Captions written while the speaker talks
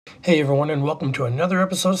Hey everyone, and welcome to another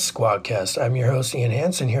episode of Squadcast. I'm your host Ian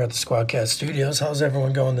Hansen here at the Squadcast Studios. How's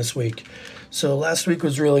everyone going this week? So last week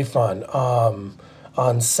was really fun.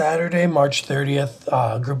 On Saturday, March 30th,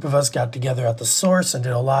 a group of us got together at the Source and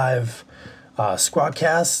did a live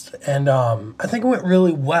Squadcast, and I think it went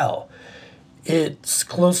really well. It's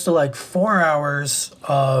close to like 4 hours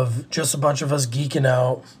of just a bunch of us geeking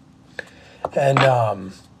out,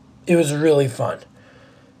 and it was really fun.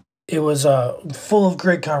 It was full of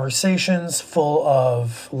great conversations, full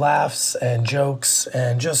of laughs and jokes,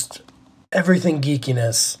 and just everything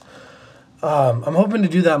geekiness. I'm hoping to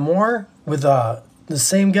do that more with the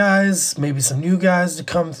same guys, maybe some new guys to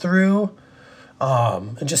come through,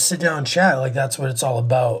 and just sit down and chat. Like, that's what it's all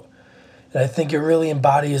about. And I think it really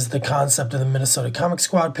embodies the concept of the Minnesota Comic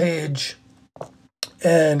Squad page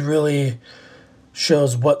and really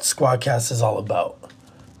shows what Squadcast is all about.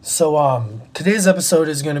 So today's episode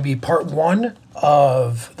is going to be part one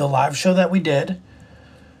of the live show that we did.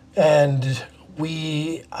 And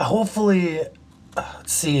we hopefully,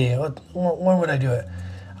 let's see, when would I do it?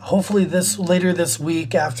 Hopefully later this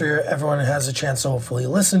week, after everyone has a chance to hopefully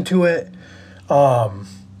listen to it. I'll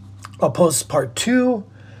post part two.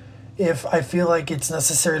 If I feel like it's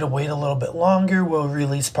necessary to wait a little bit longer, we'll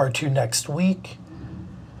release part two next week.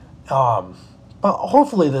 But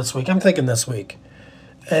hopefully this week. I'm thinking this week.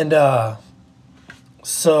 And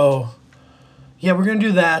so, yeah, we're going to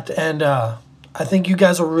do that. And I think you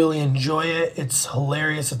guys will really enjoy it. It's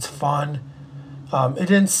hilarious. It's fun. It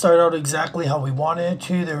didn't start out exactly how we wanted it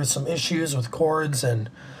to. There was some issues with chords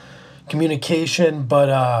and communication,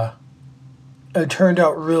 but it turned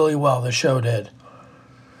out really well. The show did.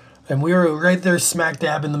 And we were right there smack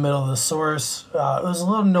dab in the middle of the Source. It was a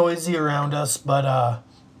little noisy around us, but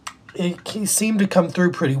it seemed to come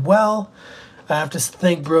through pretty well. I have to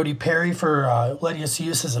thank Brody Perry for letting us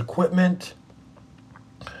use his equipment.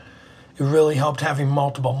 It really helped having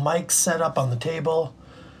multiple mics set up on the table.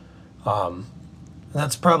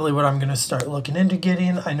 That's probably what I'm going to start looking into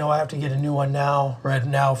getting. I know I have to get a new one right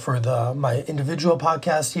now for my individual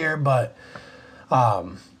podcast here, but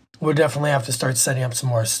we'll definitely have to start setting up some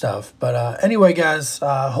more stuff. But anyway, guys,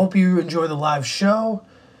 hope you enjoy the live show.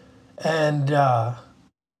 And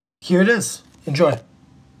here it is. Enjoy.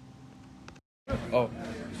 Oh.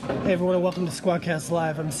 Hey everyone, and welcome to Squadcast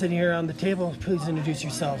Live. I'm sitting here on the table. Please introduce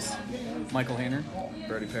yourselves. Michael Hayner,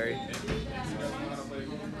 Brody Perry.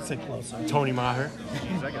 Sit closer. Tony Maher.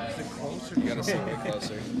 I gotta sit closer. You gotta sit way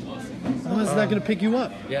closer. Otherwise, it's not going to pick you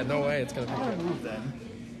up. Yeah, no way. It's gonna pick you up. Move then.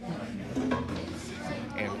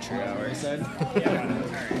 Amateur hour. You said?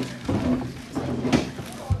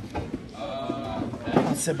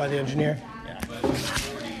 I'll sit by the engineer.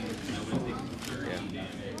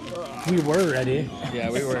 We were ready. Yeah,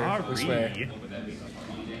 we were. We swear.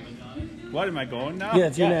 What, am I going now? Yeah,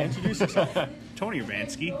 it's your name. Introduce yourself. Tony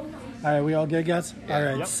Urbanski. All right, we all good, guys? All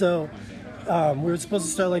right, Yep. so we were supposed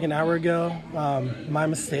to start like an hour ago. My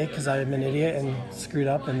mistake, because I'm an idiot and screwed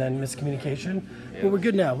up and then miscommunication. But we're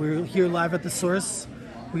good now. We're here live at the Source.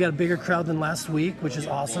 We got a bigger crowd than last week, which is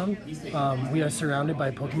awesome. We are surrounded by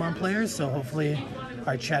Pokemon players, so hopefully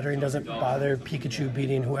our chattering doesn't bother Pikachu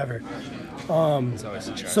beating whoever. It's always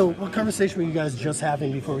a challenge. So what conversation were you guys just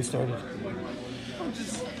having before we started?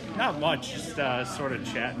 Not much, just sort of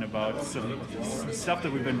chatting about some stuff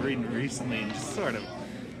that we've been reading recently and just sort of,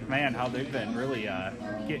 man, how they've been really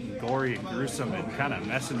getting gory and gruesome and kind of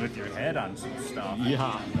messing with your head on some stuff.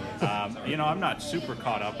 Yeah. I'm not super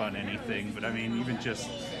caught up on anything, but I mean, even just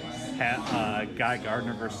Guy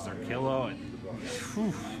Gardner versus Arkillo, and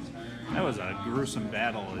whew, that was a gruesome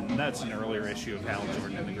battle, and that's an earlier issue of Hal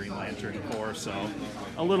Jordan and the Green Lantern Corps, so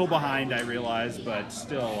a little behind, I realize, but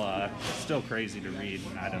still crazy to read.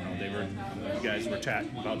 I don't know, you guys were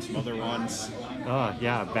chatting about some other ones.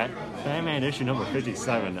 Yeah, Batman issue number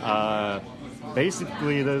 57.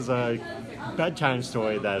 Basically, there's a bedtime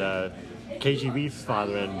story that KGB's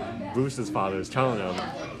father and Bruce's father is telling him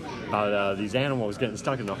about these animals getting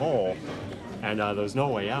stuck in the hole, and there's no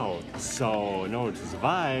way out. So in order to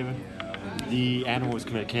survive, the animals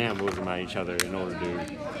commit cannibalism on each other in order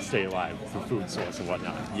to stay alive for food source and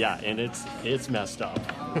whatnot. Yeah, and it's messed up.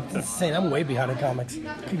 It's insane. I'm way behind in comics.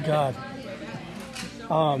 Good God.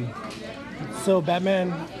 So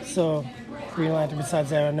Green Lantern,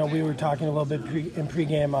 besides that, I know we were talking a little bit in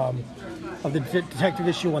pregame of the Detective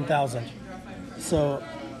issue 1000. So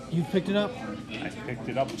you picked it up? I picked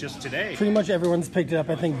it up just today. Pretty much everyone's picked it up,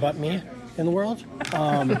 I think, but me in the world.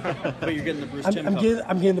 But you're getting the Bruce Timm I'm cover.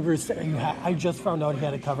 getting the Bruce. I just found out he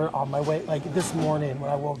had a cover on my way, like this morning when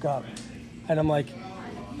I woke up, and I'm like,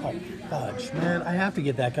 oh fudge, man, I have to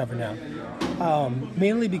get that cover now.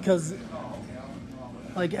 Mainly because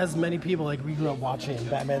like as many people, like we grew up watching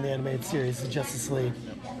Batman the Animated Series, the Justice League,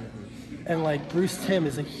 and like Bruce Timm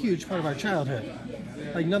is a huge part of our childhood.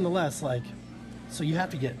 Like nonetheless, like so you have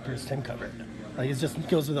to get Bruce Timm covered. Like it just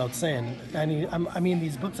goes without saying. I mean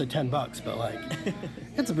these books are $10, but like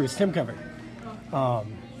it's a Bruce Timm cover.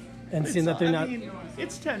 And seeing that they're not.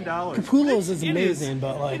 It's $10. Capullo's is amazing,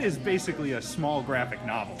 but like it is basically a small graphic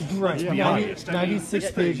novel. right, Let's be honest.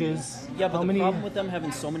 96 pages. Yeah, but How the many? problem with them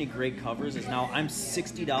having so many great covers is now I'm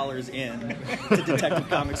 $60 in to Detective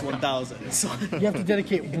Comics 1000. So You have to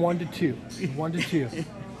dedicate 1 to 2. 1 to 2.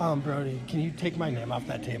 Brody, can you take my name off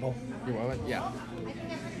that table? You want it? Yeah.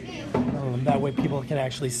 That way people can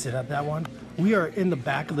actually sit at that one. We are in the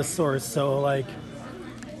back of the store, so like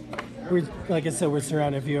I said, we're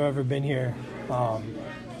surrounded. If you've ever been here,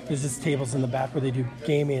 there's just tables in the back where they do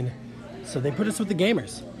gaming. So they put us with the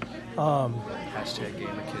gamers. Hashtag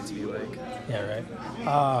gamer kids be like. Yeah, right.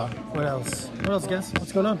 What else? What else, guys?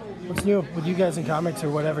 What's going on? What's new with you guys in comics or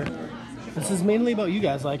whatever? This is mainly about you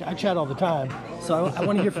guys. Like, I chat all the time, so I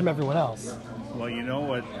want to hear from everyone else. Well, you know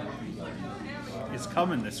what is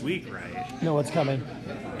coming this week, right? Know what's coming.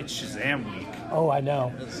 It's Shazam week. Oh, I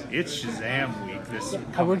know. It's Shazam week this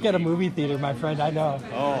I work at a week. movie theater, my friend. I know.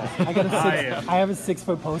 Oh, I got am I have a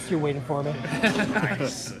 6-foot poster waiting for me.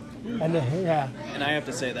 nice. And yeah, and I have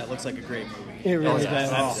to say that looks like a great movie. it really I'm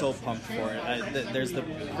does. so pumped for it. There's the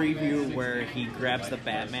preview where he grabs the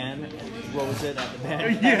Batman and throws it at the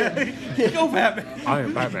Batman. Yeah, go Batman. I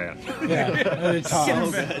am Batman. Yeah, and it So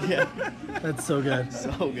talks. good, yeah. That's so good.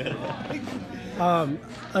 So good.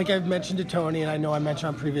 Like I've mentioned to Tony, and I know I mentioned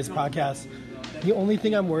on previous podcasts, the only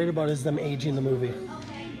thing I'm worried about is them aging the movie,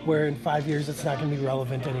 where in 5 years it's not going to be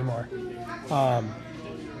relevant anymore.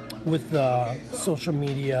 With the social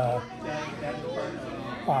media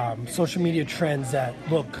trends that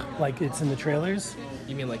look like it's in the trailers.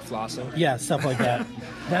 You mean like flossing? Yeah, stuff like that.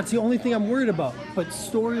 That's the only thing I'm worried about. But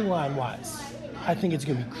storyline-wise, I think it's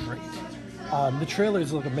going to be great. The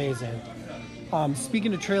trailers look amazing.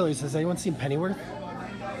 Speaking of trailers, has anyone seen Pennyworth?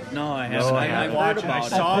 No, I haven't. No, I I haven't. heard I about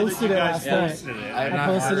saw I that posted you it guys last night. posted it. I have I not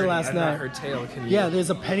posted it heard- last I've not night. heard tale. Can you? Yeah, there's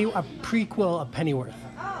a prequel of Pennyworth.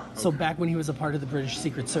 So back when he was a part of the British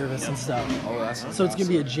Secret Service and stuff. Oh, that's So it's going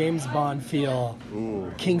to be a James Bond feel,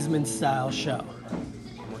 Kingsman style show.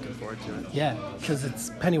 I'm looking forward to it. Yeah, because it's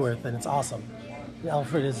Pennyworth and it's awesome.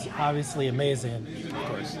 Alfred is obviously amazing. Of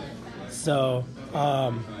course. So,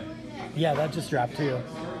 yeah, that just dropped too.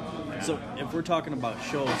 So if we're talking about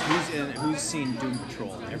shows, who's seen Doom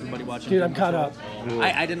Patrol? Everybody watching? Dude, Doom I'm caught Patrol?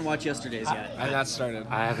 up. I didn't watch yesterday's yet. I've not started.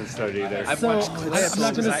 I haven't started either. I've So watched clips. I'm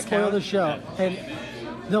not going to Does that spoil count? the show. And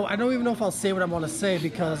no, I don't even know if I'll say what I want to say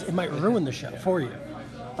because it might ruin the show for you.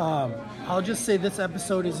 I'll just say this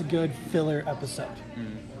episode is a good filler episode.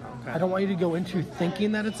 I don't want you to go into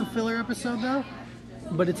thinking that it's a filler episode though,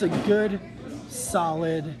 but it's a good,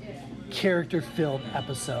 solid, character-filled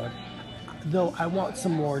episode. Though I want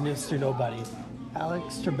some more Mr. Nobody. Alan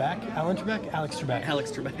Trebek? Alex Trebek.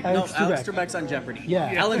 Alex No, Trebek. Alex Trebek's on Jeopardy.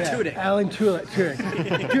 Yeah. Alan yeah. Tudyk. Alan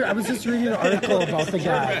Tudyk. Dude, I was just reading an article about the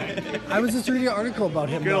guy. I was just reading an article about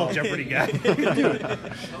him. Good old though. Jeopardy guy.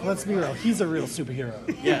 Let's be real. He's a real superhero.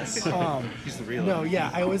 Yes. He's the real. No, yeah,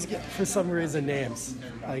 I always get, for some reason, names.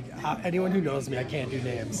 Like, anyone who knows me, I can't do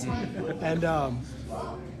names. And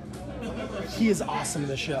he is awesome in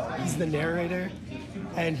the show. He's the narrator,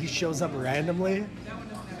 and he shows up randomly.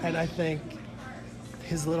 And I think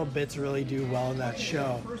his little bits really do well in that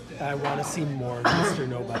show. And I want to see more of Mr.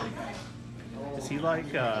 Nobody. Is he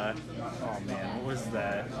like, oh man, what was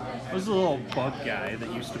that? It was a little bug guy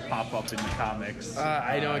that used to pop up in the comics.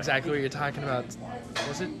 I know exactly what you're talking about.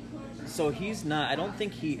 Was it? So he's not. I don't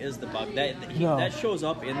think he is the bug. No. That shows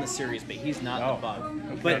up in the series, but he's not Oh. the bug.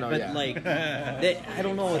 Okay. But No, but yeah. like, I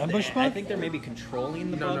don't know. Ambush I bug? think they're maybe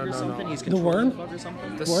controlling the No, bug no, or no, something. no. He's The controlling worm? the bug or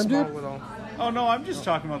something. The Worm small dude? little. Oh no, I'm just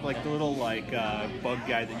talking about like the little like bug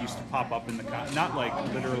guy that used to pop up in the not like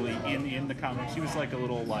literally in the comics. He was like a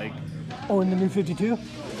little like Oh, in the New 52?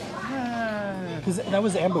 Because that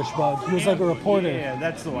was Ambush Bug. He was like a reporter. Yeah,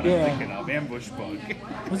 that's the one Yeah. I'm thinking of. Ambush bug.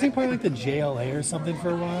 Was he part of like the JLA or something for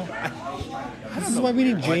a while? This is why we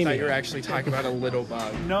need Oh, I thought Jamie. you were actually talking about a little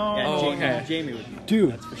bug. No. Yeah, Oh, Jamie, okay. Jamie would.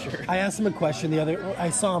 Dude, That's for sure. I asked him a question the other. I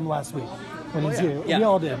saw him last week when he was here. Yeah. We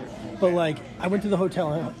all did. But like, I went to the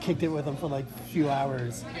hotel and kicked it with him for like a few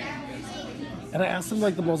hours. And I asked him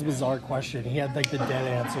like the most bizarre question. He had like the dead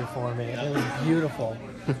answer for me. And it was beautiful.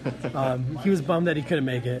 He was bummed that he couldn't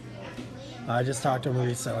make it. I just talked to him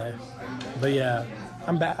recently. But yeah,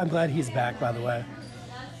 I'm back. I'm glad he's back. By the way,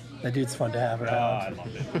 that dude's fun to have Oh, around. I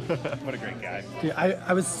love it. What a great guy. Dude,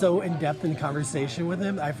 I was so in depth in conversation with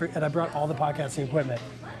him. And I brought all the podcasting equipment.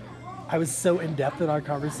 I was so in depth in our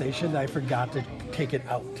conversation that I forgot to take it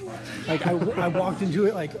out. Like I walked into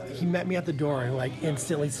it, like he met me at the door and like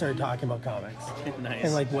instantly started talking about comics. Nice.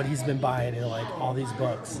 And like what he's been buying and like all these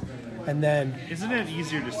books. And then Isn't it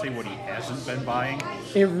easier to say what he hasn't been buying?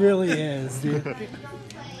 it really is, dude.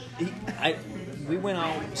 We went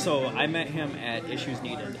out, so I met him at Issues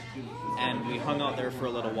Needed, and we hung out there for a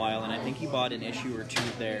little while, and I think he bought an issue or two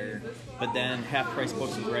there, but then Half Price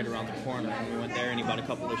Books was right around the corner, and we went there, and he bought a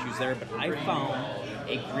couple issues there, but I found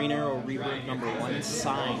a Green Arrow Rebirth #1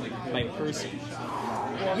 signed by Percy.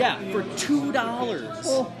 Yeah, for $2.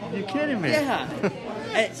 Oh, you kidding me? Yeah.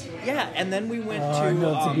 And then we went to. I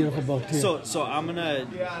know, it's a beautiful book too. So I'm gonna.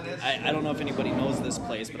 I don't know if anybody knows this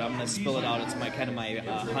place, but I'm gonna spill it out. It's my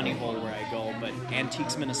honey hole where I go. But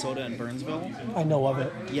Antiques Minnesota in Burnsville. I know of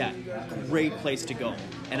it. Yeah, great place to go.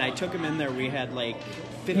 And I took him in there. We had like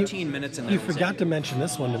 15 minutes in there. You forgot to mention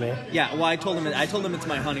this one to me. Yeah, well, I told him it's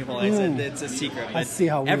my honey hole. I said it's a secret. I see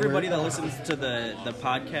how we everybody were. that listens to the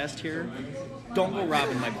podcast here, don't go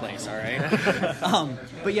robbing my place, all right?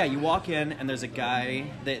 But yeah, you walk in and there's a guy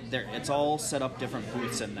that it's all set up different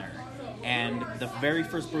booths in there. And the very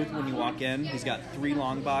first booth when you walk in, he's got 3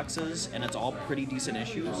 long boxes, and it's all pretty decent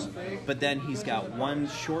issues. But then he's got 1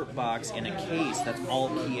 short box in a case that's all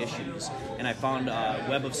key issues. And I found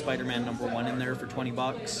Web of Spider-Man #1 in there for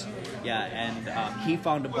 $20. Yeah, and he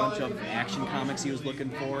found a bunch of Action Comics he was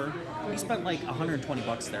looking for. He spent like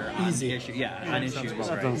 $120 there on Easy. issue. Yeah, on issues.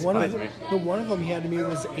 That doesn't One of surprise me. the one of them he had to me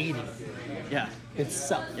was 80 Yeah.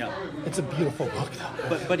 itself. Yeah. It's a beautiful book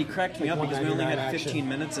though. But he cracked me up because we only had 199 15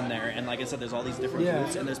 minutes in there, and like I said, there's all these different Yeah.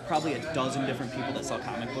 booths, and there's probably a dozen different people that sell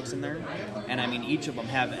comic books in there, and I mean each of them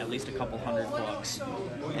have at least a couple hundred books.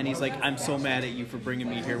 And he's like, I'm so mad at you for bringing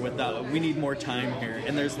me here we need more time here.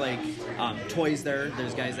 And there's like toys there.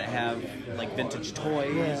 There's guys that have like vintage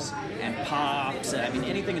toys and pops. I mean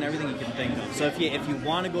anything and everything you can think of. So if you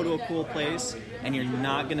want to go to a cool place and you're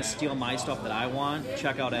not gonna steal my stuff that I want,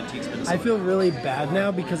 check out Antiques Minnesota. I feel really bad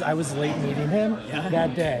now because I was late meeting him Yeah.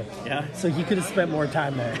 that day. Yeah. So he could have spent more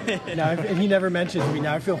time there. Now, and he never mentioned to me.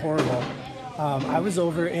 Now I feel horrible. I was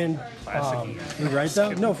over in. You right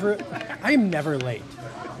though? No, I am never late.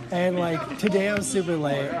 And like today I was super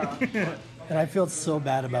late, and I feel so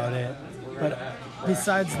bad about it. But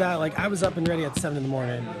besides that, like I was up and ready at 7 in the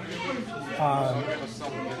morning.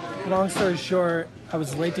 Long story short, I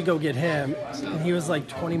was late to go get him, and he was like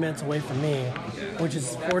 20 minutes away from me, which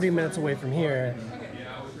is 40 minutes away from here,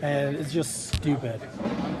 and it's just stupid.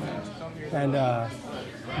 And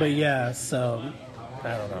but yeah, so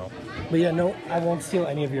I don't know. But yeah, no, I won't steal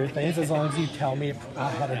any of your things as long as you tell me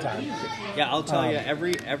ahead of time. Yeah, I'll tell you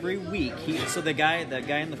every week. The guy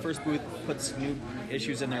in the first booth puts new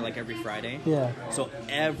issues in there like every Friday. Yeah. So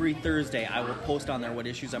every Thursday I will post on there what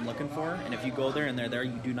issues I'm looking for, and if you go there and they're there,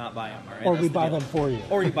 you do not buy them. All right? Or That's we the buy deal. them for you.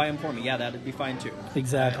 Or you buy them for me. Yeah, that'd be fine too.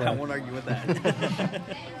 Exactly. I won't argue with that.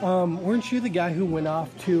 Weren't you the guy who went off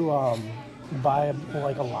to buy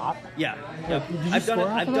like a lot? Yeah. Did you I've done it.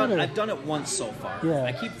 score off I've of done. that, or- I've done it once so far. Yeah.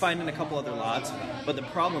 I keep finding a couple other lots, but the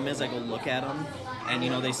problem is I go look at them,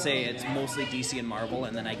 and they say it's mostly DC and Marvel,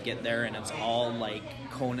 and then I get there and it's all like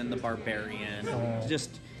Conan the Barbarian,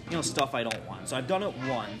 just stuff I don't want. So I've done it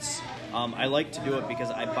once. I like to do it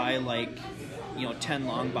because I buy like 10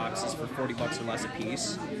 long boxes for $40 or less a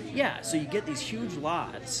piece. Yeah. So you get these huge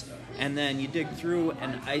lots. And then you dig through,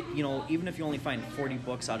 and even if you only find 40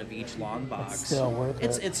 books out of each long box, It's still worth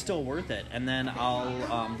it. It's still worth it. And then I'll,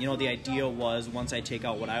 the idea was once I take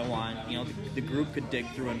out what I want, the group could dig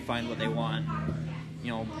through and find what they want.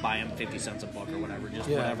 Buy them 50 cents a book or whatever, just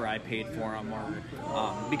whatever I paid for them. Or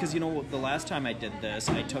because the last time I did this,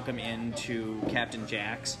 I took them into Captain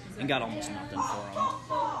Jack's and got almost nothing for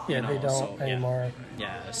them. Yeah, they don't so, anymore.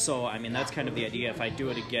 Yeah, so I mean that's kind of the idea. If I do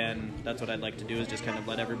it again, that's what I'd like to do is just kind of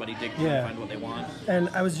let everybody dig through and find what they want. And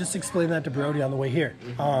I was just explaining that to Brody on the way here.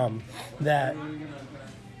 That,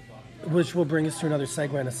 which will bring us to another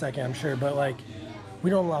segment in a second, I'm sure. But like, we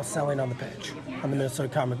don't allow selling on the page, on the Minnesota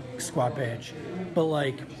Comic Squad page. But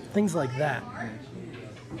like things like that,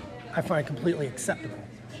 I find completely acceptable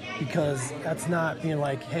because that's not being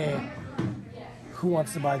like, hey, who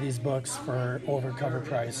wants to buy these books for over cover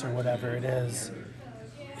price or whatever it is.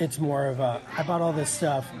 It's more of a, I bought all this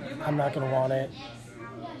stuff, I'm not going to want it.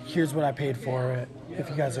 Here's what I paid for it. If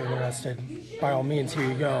you guys are interested, by all means, here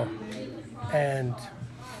you go. And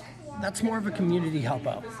that's more of a community help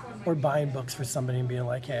out. Or buying books for somebody and being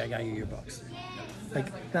like, hey, I got you your books.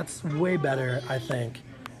 Like, that's way better, I think.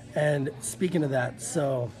 And speaking of that,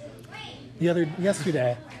 so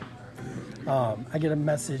yesterday, I get a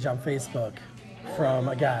message on Facebook from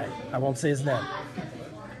a guy, I won't say his name,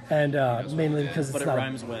 And mainly because it's But it not.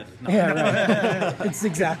 rhymes with. Yeah, right. It's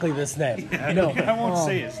exactly this name. No, I won't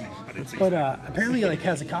say his name, but it's But apparently, like,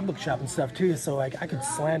 has a comic book shop and stuff too. So like, I could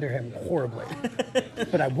slander him horribly,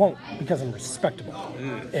 but I won't because I'm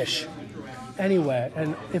respectable-ish. Anyway,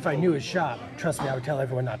 and if I knew his shop, trust me, I would tell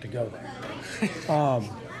everyone not to go there.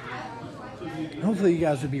 Hopefully, you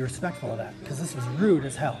guys would be respectful of that because this was rude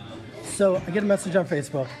as hell. So I get a message on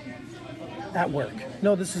Facebook at work.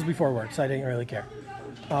 No, this is before work, so I didn't really care.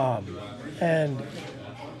 And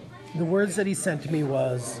the words that he sent to me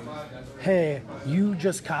was, hey, you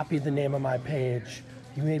just copied the name of my page.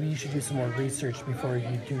 Maybe you should do some more research before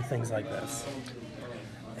you do things like this.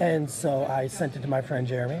 And so I sent it to my friend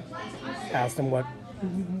Jeremy, asked him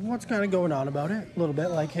what's kind of going on about it, a little bit,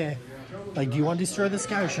 like, hey, like, do you want to destroy this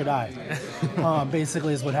guy or should I?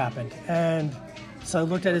 Basically is what happened. And so I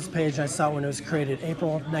looked at his page and I saw when it was created,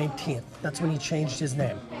 April 19th. That's when he changed his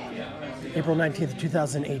name. April 19th,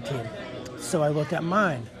 2018. So I looked at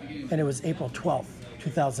mine, and it was April 12th,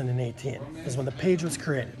 2018, is when the page was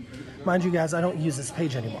created. Mind you guys, I don't use this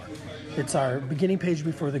page anymore. It's our beginning page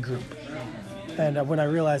before the group. And when I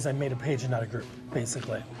realized I made a page and not a group,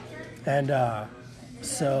 basically. And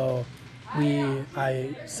so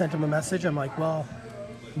I sent him a message. I'm like, well,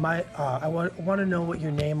 I want to know what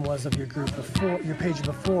your name was of your group before, your page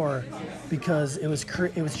before, because it was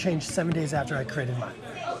changed 7 days after I created mine.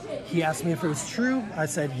 He asked me if it was true. I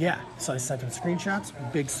said, yeah. So I sent him screenshots,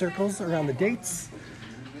 big circles around the dates,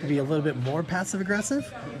 to be a little bit more passive-aggressive,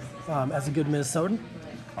 as a good Minnesotan.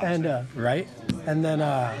 And, right? And then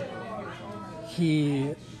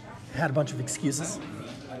he had a bunch of excuses,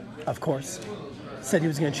 of course. Said he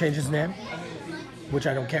was going to change his name, which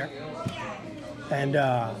I don't care. And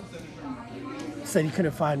said he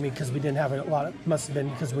couldn't find me because we didn't have a lot. Must have been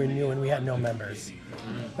because we were new and we had no members.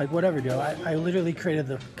 Like, whatever, dude. I literally created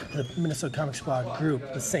the Minnesota Comic Squad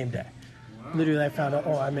group the same day. Literally, I found out,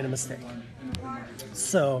 I made a mistake.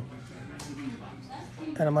 So,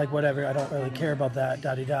 and I'm like, whatever, I don't really care about that,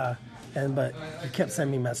 da-di-da. But he kept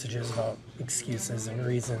sending me messages about excuses and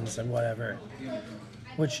reasons and whatever,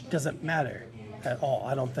 which doesn't matter at all.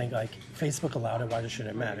 I don't think, like, Facebook allowed it, why should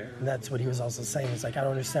it matter? And that's what he was also saying. He's like, I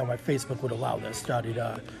don't understand why Facebook would allow this,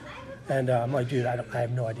 da-di-da. And I'm like, dude, I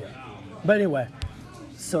have no idea. But anyway,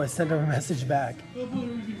 so I sent him a message back,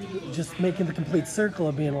 just making the complete circle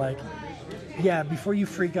of being like, yeah, before you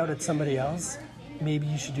freak out at somebody else, maybe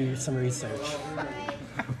you should do some research.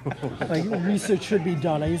 Like, research should be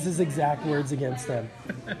done. I used his exact words against him.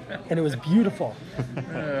 And it was beautiful. Oh,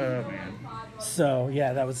 man. So,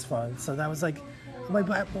 yeah, that was fun. So that was like,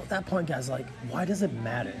 at that point, guys, like, why does it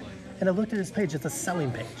matter? And I looked at his page. It's a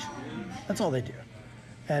selling page. That's all they do.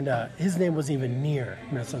 And his name wasn't even near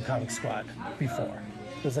Minnesota Comic Squad before.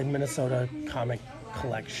 It was like Minnesota Comic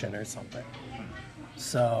Collection or something.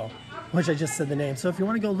 So, which I just said the name. So if you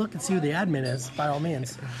want to go look and see who the admin is, by all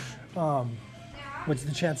means. Which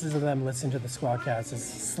the chances of them listening to the Squadcast is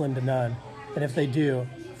slim to none. And if they do,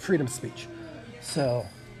 freedom of speech. So,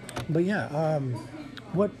 but yeah,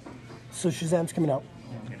 so Shazam's coming out.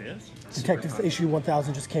 It is? Detective issue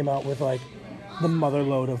 1000 just came out with, like, the mother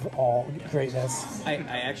lode of all greatness. I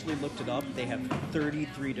actually looked it up. They have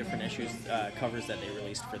 33 different issues, covers that they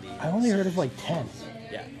released for the. I only heard of like 10.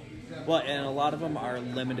 Yeah. Well, and a lot of them are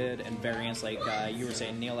limited and variants. Like you were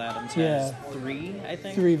saying, Neil Adams has 3, I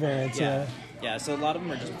think. 3 variants, yeah. Yeah, so a lot of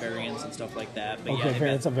them are just variants and stuff like that. But Okay, yeah,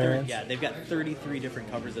 variants of variants. Yeah, they've got 33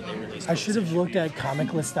 different covers that they released. I should have looked at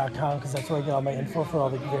comiclist.com because that's where I get all my info for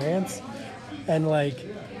all the variants. And, like,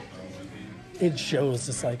 it shows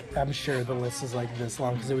just, like, I'm sure the list is, like, this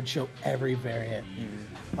long because it would show every variant.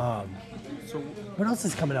 So What else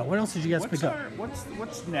is coming out? What else did you guys pick up?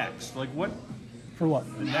 what's next? Like, what? For what?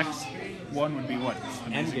 The next one would be what?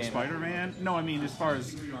 Amazing Endgame. Spider-Man? No, I mean, as far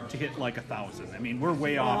as to hit like 1,000. I mean, we're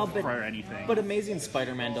way off for anything. But Amazing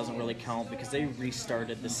Spider-Man doesn't really count because they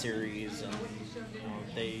restarted the series and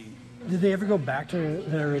they. Did they ever go back to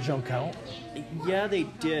their original count? Yeah, they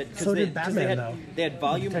did. So did Batman, though. They had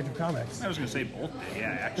volume. Detective Comics. I was going to say both did,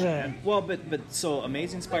 yeah, actually. Yeah. Well, but so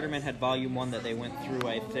Amazing Spider-Man had volume 1 that they went through,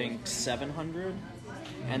 I think 700,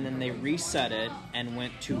 and then they reset it and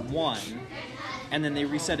went to 1, and then they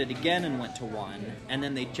reset it again and went to 1, and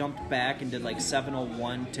then they jumped back and did like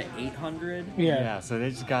 701 to 800. Yeah, so they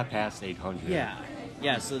just got past 800.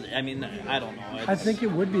 Yeah. So I mean, I don't know. I think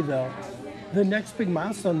it would be, though. The next big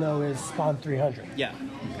milestone, though, is Spawn 300. Yeah.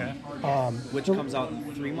 Okay. Which comes out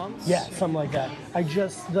in 3 months. Yeah, something like that. I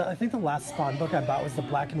think the last Spawn book I bought was the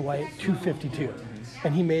black and white 252.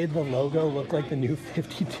 And he made the logo look like the new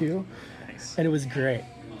 52. Nice. And it was great.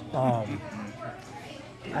 I'm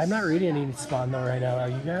not reading any Spawn, though, right now. Are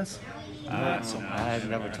you guys? Not so much. I've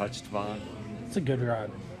never touched Vaughn. It's a good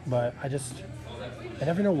run, but I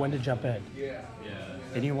never know when to jump in.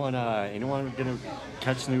 Anyone gonna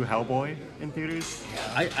catch the new Hellboy in theaters?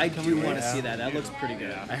 I do want to see that. That looks pretty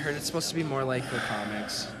good. I heard it's supposed to be more like the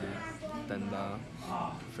comics than the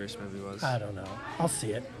first movie was. I don't know. I'll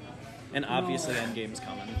see it. And obviously, Endgame's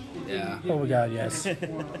coming. Yeah. Oh God, yes.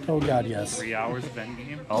 Oh God, yes. 3 hours of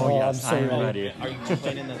Endgame. Oh, Oh, yes, I'm so I'm ready. ready. Are you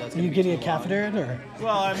complaining that that's Are going you to be getting a too long? catheter in, or?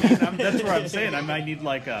 Well, I mean, that's what I'm saying. I might need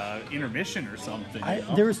like a intermission or something. You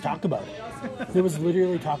know? There was talk about it. There was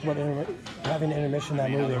literally talk about having an intermission in I that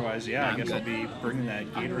mean, movie. otherwise, yeah, I guess I'll be bringing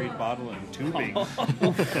that Gatorade bottle and tubing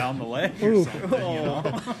down the leg Ooh. or something. You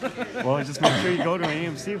know? Well, just make sure you go to an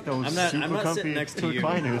AMC with those I'm not super sitting comfy next to you.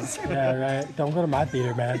 recliners. Yeah, right. Don't go to my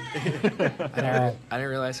theater, man. I didn't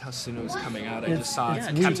realize how soon it was coming out. I It's- just saw it's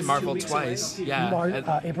Captain weeks. Marvel 2 weeks twice. away?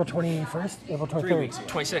 Yeah. April 21st, April 23rd. 3 weeks away.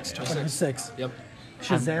 26. 26. Yep.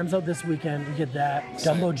 Shazam's out this weekend. We get that.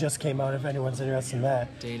 Dumbo just came out. If anyone's interested in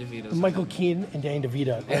that. Danny DeVito's. Michael Keaton and Danny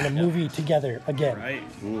DeVito in a movie together again. Right.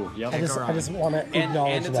 Ooh, yep. I just want to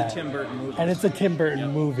acknowledge And it's that. a Tim Burton movie. And it's a Tim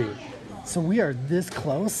Burton movie. So we are this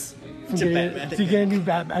close from To getting, Batman. to getting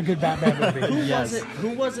a good Batman movie. Who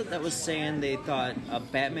was it that was saying they thought a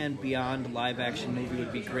Batman Beyond live-action movie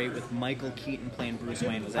would be great with Michael Keaton playing Bruce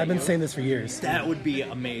Wayne? Was that I've been you? saying this for years. That would be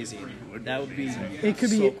amazing. That would be. It could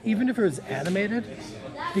so be, cool. even if it was animated,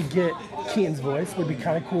 to get Keaton's voice would be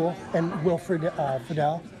kind of cool. And Will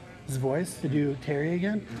Friedle's voice to do Terry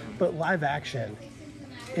again. But live action,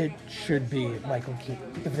 it should be Michael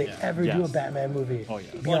Keaton. If they ever do a Yes. Batman movie, Oh, yeah.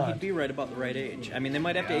 Well, Beyond. he'd be right about the right age. I mean, they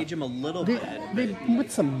might have to age him a little bit. They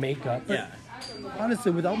with some makeup. But Yeah.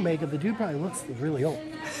 honestly, without makeup, the dude probably looks really old.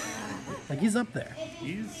 Like he's up there.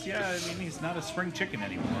 He's not a spring chicken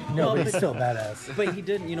anymore. No, Well, but he's but- still badass. But he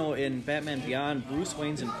did, in Batman Beyond, Bruce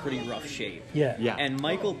Wayne's in pretty rough shape. Yeah. Yeah. And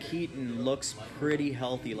Michael Keaton looks pretty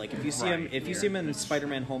healthy. Like if you see him, in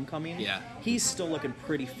Spider-Man: Homecoming, Yeah. he's still looking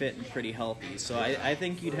pretty fit and pretty healthy. So I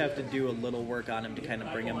think you'd have to do a little work on him to kind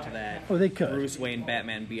of bring him to that. Oh, they could. Bruce Wayne,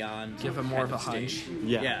 Batman Beyond. Give him more kind of a hunch. stage.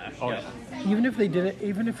 Yeah. Yeah. Oh, yeah. yeah. Even if they did it,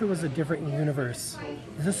 even if it was a different universe,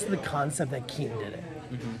 this is the concept that Keaton did it.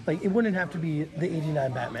 Like it wouldn't have to be the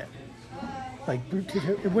 '89 Batman. Like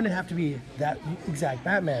it wouldn't have to be that exact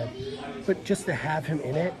Batman, but just to have him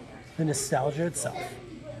in it, the nostalgia itself.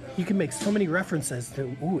 You can make so many references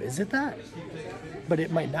to, ooh, is it that? But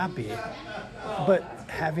it might not be. But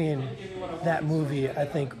having that movie, I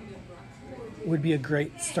think, would be a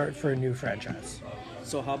great start for a new franchise.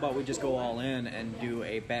 So how about we just go all in and do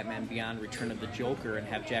a Batman Beyond: Return of the Joker and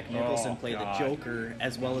have Jack Nicholson play God. the Joker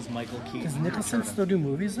as well as Michael Keaton. Does Nicholson still do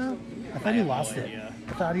movies though? I thought he have no lost it. idea.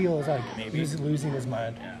 I thought he was like Maybe. he was losing his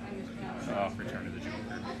mind. Return of the Joker.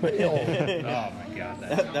 But Oh my God,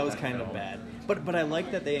 That was kind of bad. But I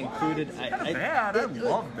like that they included. bad. I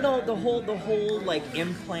love that. No, the whole like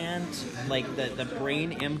implant, like the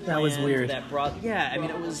brain implant. That was weird. That brought. Yeah, I mean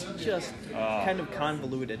it was just kind of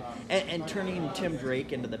convoluted. And turning Tim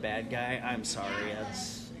Drake into the bad guy. I'm sorry,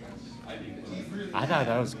 that's. I thought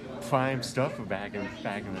that was prime stuff for back in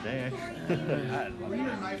the day. I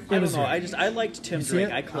don't know. I liked Tim You see Drake.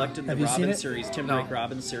 it? I collected Have the you seen Robin it? series, Tim No. Drake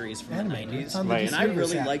Robin series from the Animated. 90s. It's on the Right. And I DC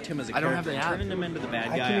really app. liked him as a I don't have character. the app. Turning him into the bad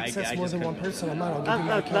I guy, can access more just than one couldn't. person. I'm not. I'll give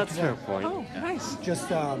you my account That's today. fair point. Oh, nice. Just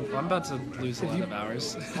Well, I'm about to lose a lot of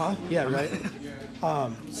hours. huh? Yeah, right.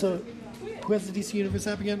 So, who has the DC Universe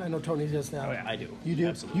app again? I know Tony does now. Oh, yeah, I do. You do.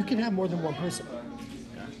 Absolutely. You can have more than one person.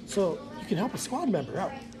 So you can help a squad member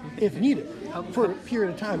out if needed for a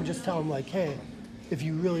period of time. Just tell them like, hey, if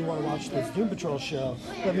you really want to watch this Doom Patrol show,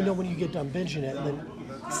 let me know when you get done binging it, and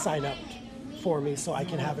then sign up for me so I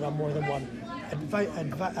can have it on more than one,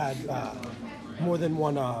 more than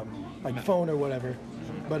one like phone or whatever.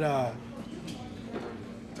 But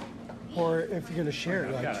or if you're gonna share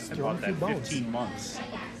it, like God, just I throw in bought a few that bones. 15 months.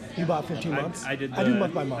 You bought 15 months. I did. I do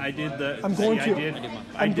month by month. I did the. I'm going see, to. I did.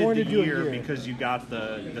 I I'm did going the to do a year year. because you got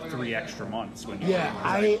the 3 extra months when you. Yeah,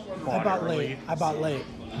 I bought early. late. I bought late,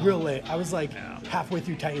 real late. I was like halfway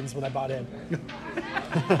through Titans when I bought in.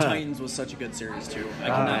 Titans was such a good series too. I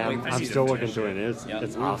cannot wait for I'm season still 2. looking through it. It's Yeah.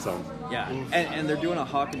 awesome. Yeah, and they're doing a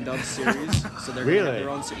Hawk and Dove series, so they're gonna Really? have their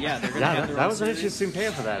own. Yeah, they're gonna Yeah, have their that own was an series. interesting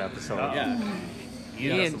pan for that episode. Yeah,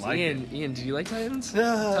 Ian doesn't like it. Ian, do you like Titans?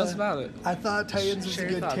 Tell us about it. I thought Titans was Share a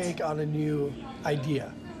your good thoughts. take on a new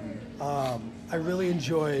idea. I really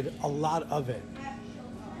enjoyed a lot of it,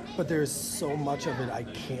 but there's so much of it I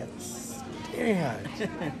can't stand.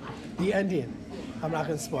 The ending, I'm not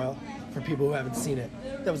going to spoil. for people who haven't seen it.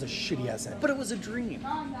 That was a shitty ass ending. But it was a dream.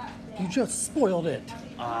 You just spoiled it.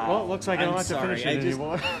 Well, it looks like I don't I'm have to sorry, finish it I just-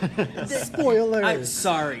 anymore. Spoilers. I'm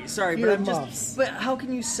sorry, but I'm Earmuffs. just. But how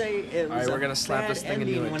can you say it was Alright, we're a gonna slap bad this thing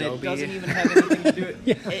into ending when Adobe. it doesn't even have anything to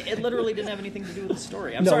do? It literally didn't have anything to do with the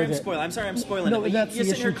story. I'm No, sorry, it I'm didn't. spoiling. I'm sorry, I'm spoiling No, it. But that's you're the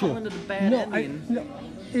sitting here issue too. calling it a bad ending.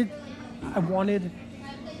 I wanted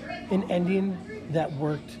an ending that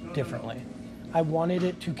worked differently. I wanted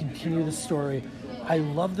it to continue the story. I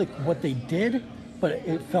loved what they did, but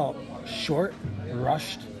it felt short,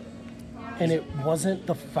 rushed, and it wasn't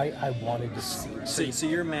the fight I wanted to see. So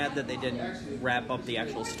you're mad that they didn't wrap up the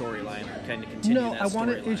actual storyline or kind of continue No, that I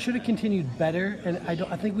wanted storyline? it should have continued better, and I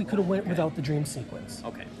think we could have went without the dream sequence.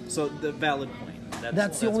 Okay, so the valid point.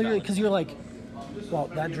 That's the only valid. because you're like, well,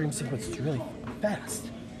 that dream sequence is really fast.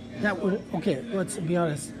 That would okay. Let's be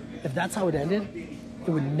honest. If that's how it ended, it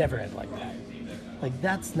would never end like that. Like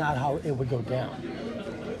that's not how it would go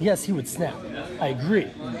down. Yes, he would snap. I agree.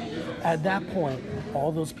 At that point,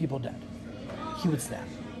 all those people dead. He would snap.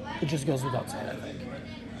 It just goes without saying, I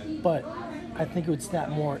think. But I think it would snap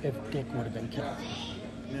more if Dick would have been killed.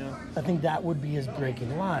 Yeah. I think that would be his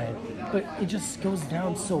breaking line. But it just goes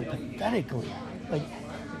down so pathetically. Like,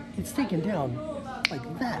 it's taken down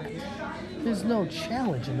like that. There's no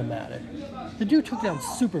challenge in the matter. The dude took down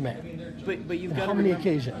Superman. But you've On got how to many remember,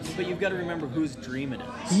 occasions? But you've got to remember whose dream it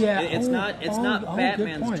is. Yeah, it's not good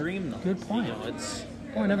Batman's point. dream though. Good point. You know, it's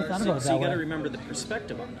Oh, I never thought about it so that you got to way. remember the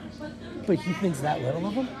perspective on that. But he thinks that little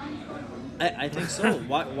of him? I think so.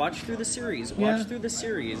 Watch through the series. Yeah. Watch through the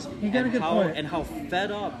series. You got a and good how point. and how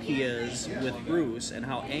fed up he is with Bruce, and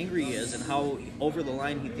how angry he is, and how over the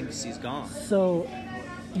line he thinks he's gone. So,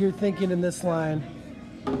 you're thinking in this line,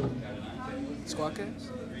 Squadcast?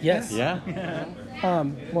 yes. Yeah?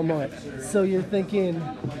 One moment. So you're thinking,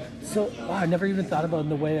 wow, I never even thought about it in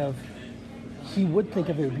the way of, he would think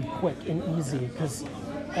of it would be quick and easy, because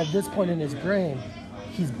at this point in his brain,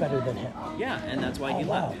 he's better than him. Yeah, and that's why he Oh,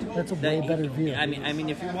 wow. left. That's a way better view. I mean,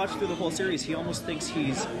 if you watch through the whole series, he almost thinks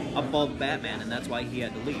he's above Batman, and that's why he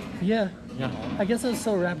had to leave. Yeah. Yeah. I guess I was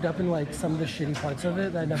so wrapped up in like some of the shitty parts of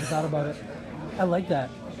it that I never thought about it. I like that.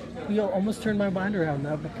 You almost turned my mind around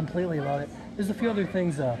completely about it. There's a few other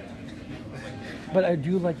things though. But I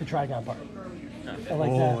do like the Trigon part. I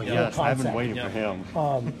like that. Oh, yes. I've been concept. waiting Yeah. for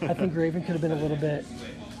him. I think Raven could have been a little bit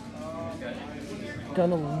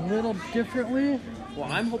done a little differently. Well,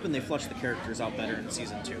 I'm hoping they flush the characters out better in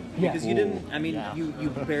season 2 Yeah. because you didn't. I mean, Yeah. you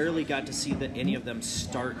barely got to see that any of them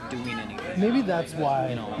start doing anything. Maybe that's why,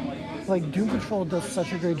 You know, like Doom Patrol does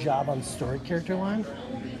such a great job on story character line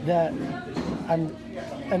that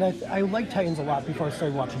I like Titans a lot before I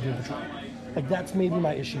started watching Doom Patrol. Like that's maybe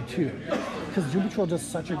my issue too, because Doom Patrol does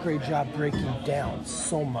such a great job breaking down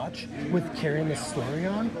so much with carrying the story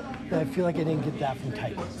on that I feel like I didn't get that from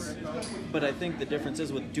Titans. but I think the difference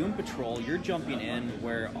is with Doom Patrol, you're jumping in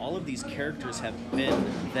where all of these characters have been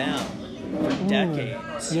them for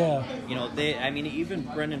decades. Yeah, You know, even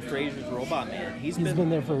Brendan Fraser's Robot Man, he's been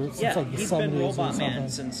there for since like the he's 70s been or Robot something. Man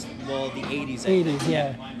since the 80s. I 80s, think.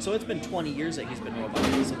 yeah. So it's been 20 years that he's been Robot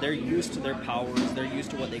Man. So they're used to their powers. They're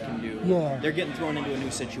used to what they can do. Yeah. They're getting thrown into a new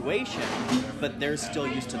situation, but they're still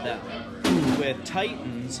used to them. With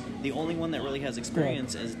Titans, the only one that really has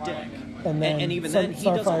experience is Dick. And then even some- then, he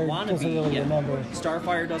doesn't Starfire want to doesn't be. really remember.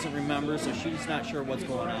 Starfire doesn't remember, so she's not sure what's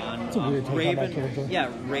going on. It's a weird take on that Raven, character. yeah,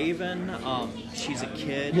 Raven. She's a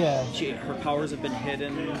kid. Yeah. Her powers have been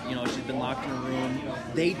hidden. You know, she's been locked in a room.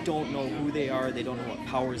 They don't know who they are. They don't know what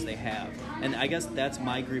powers they have. And I guess that's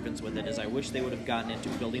my grievance with it. Is I wish they would have gotten into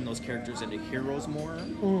building those characters into heroes more,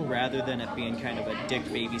 rather than it being kind of a Dick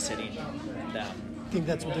babysitting them. I think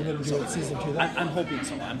that's what they're going to do in season 2. I'm hoping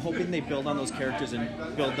so. I'm hoping they build on those characters and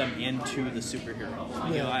build them into the superheroes.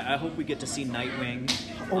 You Yeah. know, I hope we get to see Nightwing.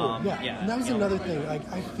 Yeah. And that was you know, another thing. Like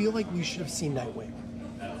I feel like we should have seen Nightwing.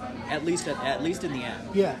 At least in the end.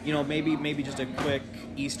 Yeah. You know, maybe just a quick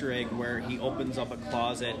Easter egg where he opens up a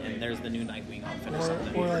closet and there's the new Nightwing outfit or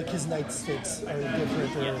something. Or like his nightsticks are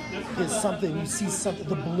different, or his something. You see something,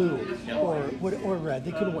 the blue, or red.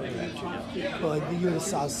 They could have went red too, but like you would have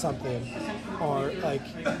saw something, or like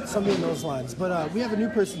something in those lines. But we have a new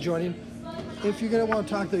person joining. If you're gonna want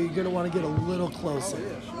to talk, though, you're gonna want to get a little closer.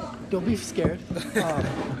 Don't be scared.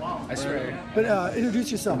 I swear. But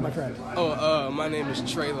introduce yourself, my friend. My name is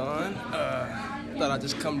Traylon. Thought I'd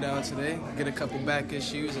just come down today, get a couple back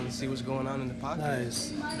issues, and see what's going on in the pocket.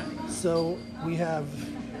 Nice. So we have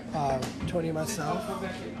Tony and myself,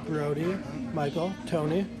 Brody, Michael,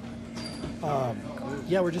 Tony.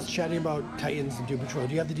 Yeah, we're just chatting about Titans and Doom Patrol.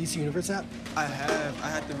 Do you have the DC Universe app? I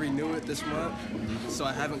had to renew it this month, so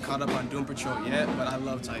I haven't caught up on Doom Patrol yet, but I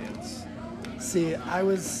love Titans. See, I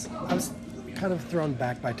was kind of thrown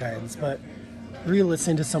back by Titans, but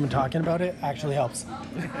re-listening to someone talking about it actually helps.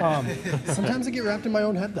 Sometimes I get wrapped in my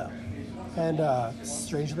own head, though. And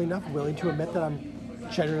strangely enough, willing to admit that I'm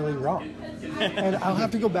generally wrong. And I'll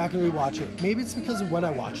have to go back and rewatch it. Maybe it's because of when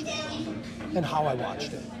I watched it and how I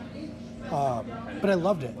watched it. But I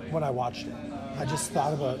loved it when I watched it. I just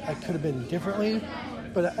thought about I could have been differently,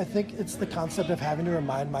 but I think it's the concept of having to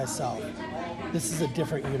remind myself this is a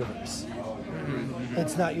different universe.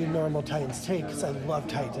 It's not your normal Titans take, because I love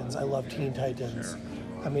Titans. I love Teen Titans.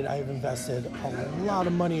 I mean, I've invested a lot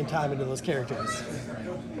of money and time into those characters.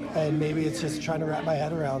 And maybe it's just trying to wrap my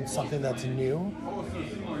head around something that's new.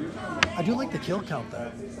 I do like the kill count,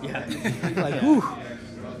 though. Yeah. Like, whew,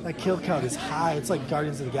 that kill count is high. It's like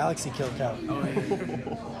Guardians of the Galaxy kill count.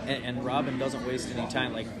 And Robin doesn't waste any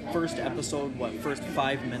time. Like, first episode, first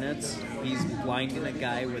 5 minutes, he's blinding a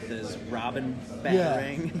guy with his Robin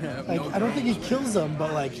batarang. Yeah. Like, I don't think he kills them,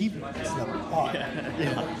 but like he picks them up.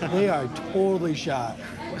 Yeah. They are totally shot.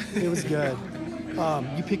 It was good.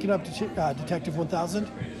 You picking up Detective 1000?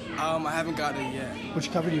 I haven't got it yet.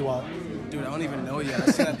 Which cover do you want? Dude, I don't even know yet. I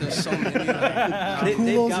see that there's so many. They've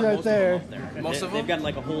Kulo's got right most there. of them up there. Most of They've them? got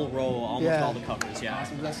like a whole row, almost all the covers, yeah.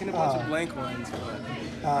 I've seen a bunch of blank ones,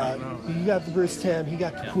 but I don't know. You got the Bruce Timm. He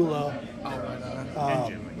got Kulo. Oh, right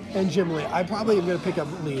on. And Jim Lee. I probably am going to pick up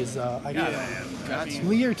Lee's. I got Got you.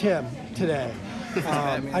 Lee or Tim today. mean,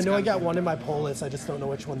 I it's know I gotta got be- one in my poll list. I just don't know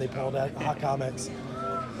which one they pulled at Hot Comics.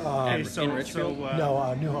 Hey, so, in Richfield? so,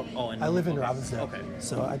 No, New Hope. Oh, in I live in New Hope. Robbinsdale. Okay.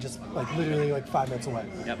 So I just literally 5 minutes away.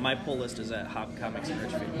 Yeah, my pull list is at Hot Comics in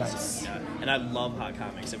Richfield. Nice. Yeah, and I love Hot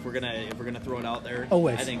Comics. If we're gonna throw it out there,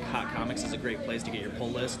 Always. I think Hot Comics is a great place to get your pull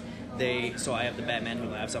list. So I have the Batman Who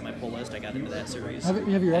Laughs on my pull list. I got into that series. Have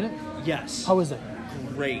you read it? Yes. How is it?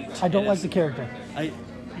 Great. I don't It like is- the character.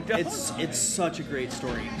 It's such a great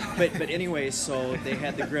story. But anyway, so they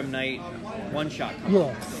had the Grim Knight one shot cover.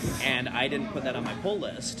 Yeah. And I didn't put that on my pull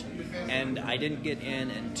list. And I didn't get in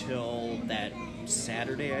until that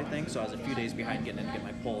Saturday, I think. So I was a few days behind getting in to get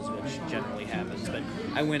my pulls, which generally happens. But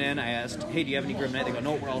I went in, I asked, hey, do you have any Grim Knight? They go,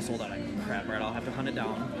 no, we're all sold out. I go, crap, all right, I'll have to hunt it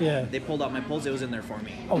down. Yeah. They pulled out my pulls, it was in there for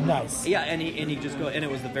me. Oh, nice. Yeah, and he just go, and it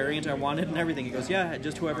was the variant I wanted and everything. He goes, yeah,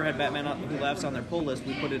 just whoever had Batman Who Laughs on their pull list,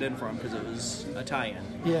 we put it in for him because it was a tie-in.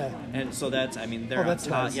 Yeah. And so that's, I mean, they're Oh, on that's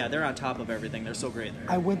top. nice. Yeah, they're on top of everything. They're so great there.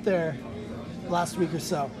 I went there last week or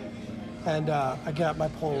so, and I got my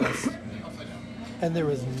poll list, and there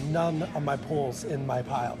was none of my polls in my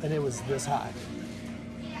pile, and it was this high.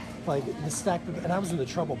 Like the stack, and I was in the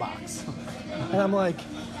trouble box, and I'm like,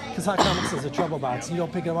 because Hot Comics is a trouble box. You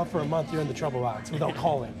don't pick them up for a month, you're in the trouble box without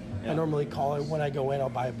calling. I normally call it when I go in. I'll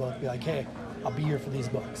buy a book, be like, hey, I'll be here for these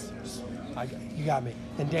books. You got me.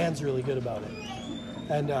 And Dan's really good about it.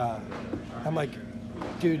 And I'm like,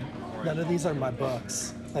 dude, none of these are my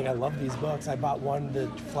books. Like, I love these books. I bought one, the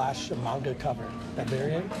Flash manga cover, that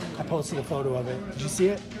variant. I posted a photo of it. Did you see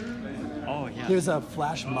it? Oh yeah. There's a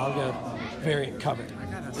Flash manga variant cover.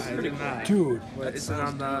 I did not. Dude, What, is it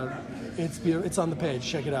on the? it's beautiful. It's on the page.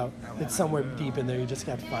 Check it out. It's somewhere deep in there. You just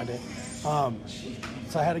have to find it.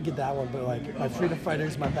 So I had to get that one. But like my Freedom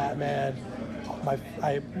Fighters, my Batman,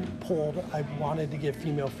 I wanted to get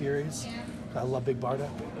Female Furies. I love Big Barda,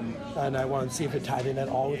 and I wanted to see if it tied in at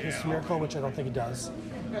all with Mr. Miracle, which I don't think it does.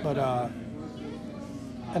 But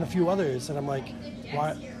and a few others, and I'm like,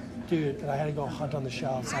 why? Dude, and I had to go hunt on the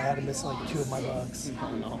shelves. I had to miss like 2 of my books.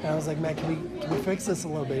 And I was like, man, can we fix this a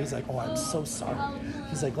little bit? He's like, oh, I'm so sorry.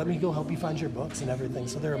 He's like, let me go help you find your books and everything.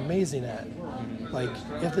 So they're amazing at, like,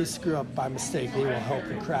 if they screw up by mistake, they will help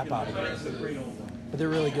the crap out of it. But they're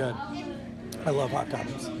really good. I love Hot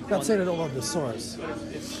Comics. Not saying I don't love The Source,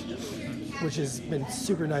 which has been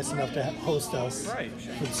super nice enough to host us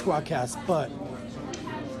with Squadcast, but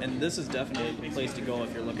And this is definitely the place to go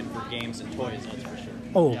if you're looking for games and toys, that's for sure.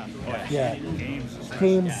 yeah.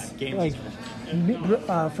 Games, games like,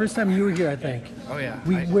 first time you were here, I think. Oh yeah.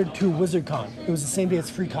 We went to WizardCon. It was the same day as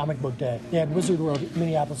Free Comic Book Day. They had Wizard World in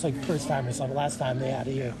Minneapolis like first time or something. Last time they had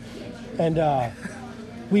it here. And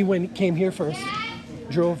came here first,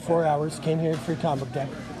 drove 4 hours, came here for Free Comic Book Day,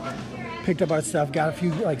 picked up our stuff, got a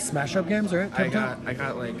few like Smash Up games, right? I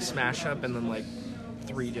got like Smash Up and then like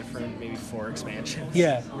 3 different, maybe 4 expansions.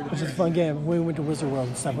 Yeah, which was a fun game. We went to Wizard World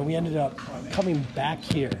and stuff, and we ended up coming back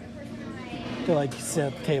here to like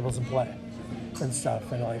sit at tables and play and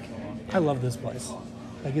stuff. And like, I love this place.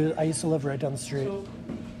 Like, I used to live right down the street.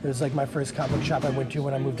 It was like my first comic shop I went to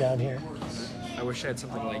when I moved down here. I wish I had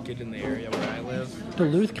something like it in the area where I live.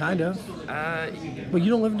 Duluth, kind of. But you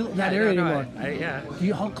don't live in that area anymore.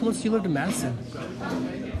 Yeah. How close do you live to Madison?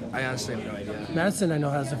 I honestly have no idea. Madison, I know,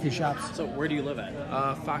 has a few shops. So where do you live at?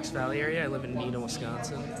 Fox Valley area. I live in Neenah,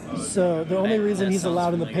 Wisconsin. So the only reason that he's sounds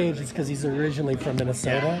allowed on the familiar. page is because he's originally from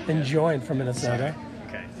Minnesota and joined from Minnesota.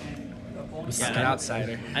 Okay. An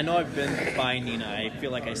outsider. I know I've been by Neenah. I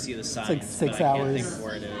feel like I see the signs. like 6 but I can't hours. think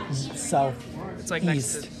where it is. South. It's like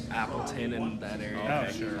East. next to Appleton and that area.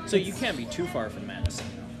 Oh, sure. So you can't be too far from Madison.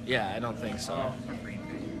 Yeah, I don't think so.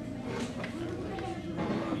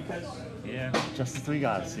 Yeah. Justice League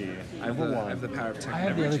Odyssey. I have Number the, I one. have the power of I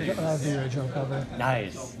have the technology. other, I have the original cover.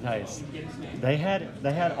 Nice, nice. They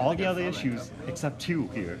had all the other issues except 2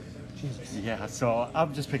 here. Jesus. Yeah, so I'll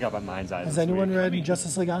just pick up on Mind's Eye. Has this anyone week. read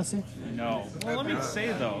Justice League Odyssey? No. Well, let me say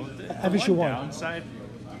though, the I've issue one one. downside,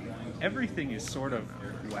 everything is sort of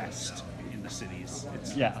west in the cities.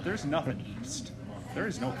 It's, Yeah. There's nothing east. There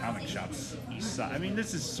is no comic shops east side. I mean,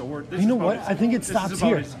 this is sword. This You know is about what? as- I think it this is stops about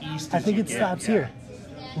here. as east I as think you it get, stops yeah. here.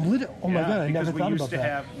 Oh my Yeah, god, I because never we thought used about to that.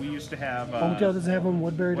 have we used to have Oakdale doesn't have one.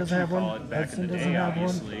 Woodbury doesn't have one. Back in Hudson the doesn't day, have one.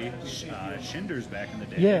 obviously. Shinder's back in the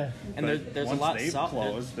day. Yeah. And But there's a once lot they've south.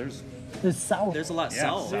 closed, there's There's South. There's a lot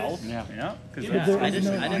south. Yeah. yeah. Because Yeah, there I is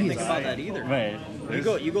didn't no think east. about that either. Right.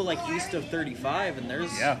 You go like east of 35 and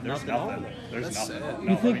there's there's nothing. nothing. There's That's nothing. sad.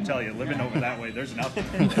 No, let me tell you, living over that way, there's nothing.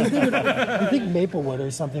 I think Maplewood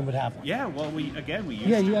or something would have one. Yeah, well, we used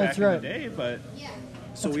Yeah, to yeah, back that's in right. the day, but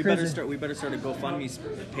So That's we crazy. better start a GoFundMe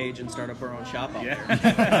page and start up our own shop out there.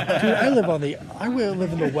 yeah. Dude, I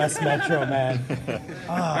live in the West Metro, man.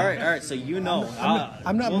 All right. So you know,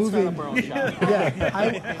 I'm not we'll moving. Start up our own shop.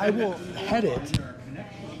 Yeah, I will head it,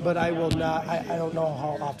 but I will not. I don't know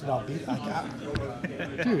how often I'll be.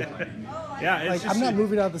 Dude, Yeah, it's like just, I'm not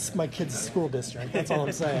moving out of my kid's school district. That's all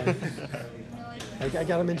I'm saying. Like I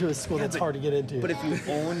got him into a school that's hard to get into. But if you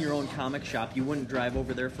own your own comic shop, you wouldn't drive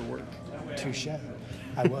over there for work. touche,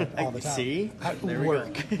 I would all the time. See? There we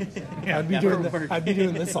work. yeah, I'd be never doing. work. I'd be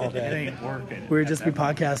doing this all it day. ain't working. We would just be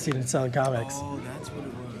podcasting and selling comics. Oh, that's what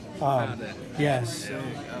it was. Found it. Yes.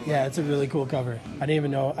 Yeah, it's a really cool cover. I didn't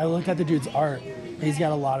even know. I looked at the dude's art. He's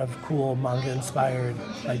got a lot of cool manga inspired,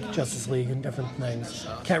 like Justice League and different things.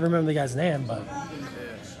 Can't remember the guy's name, but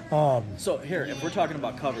So here, if we're talking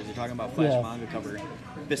about covers, you're talking about Flash Yeah. manga cover.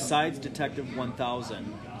 Besides Detective 1000,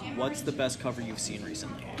 what's the best cover you've seen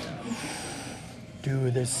recently?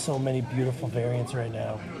 dude, there's so many beautiful variants right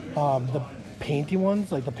now. The painting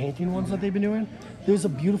ones, like the painting ones that they've been doing. There's a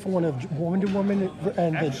beautiful one of Wonder Woman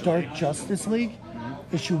and the Dark Justice League.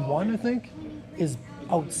 Issue 1, I think, is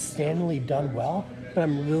outstandingly done well. But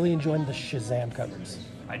I'm really enjoying the Shazam covers.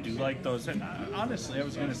 I do like those. And honestly, I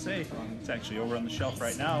was going to say, it's actually over on the shelf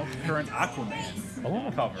right now. Current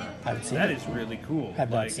Aquaman cover. Haven't seen That it. is really cool.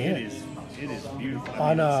 Have not like seen it. It is beautiful.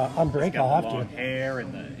 On, on break, it's got I'll the have long to. hair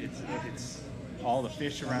and it's all the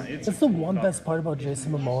fish around. It's That's the a cool one cover. best part about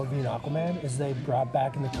Jason Momoa being Aquaman is they brought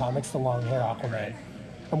back in the comics the long hair Aquaman. Right.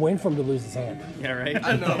 I'm waiting for him to lose his hand. Yeah, right.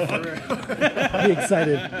 I know, for real. I'm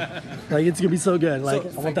excited. Like it's gonna be so good. Like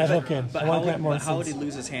I want that hook in. But I want how, that but how would he Morrison's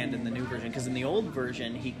lose his hand in the new version? Because in the old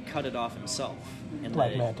version, he cut it off himself. And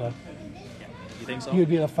Black let it- Manta. Yeah. You think so? He would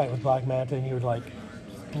be in a fight with Black Manta and he would like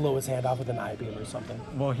blow his hand off with an eye beam or something.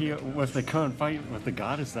 Well, he with the current fight with the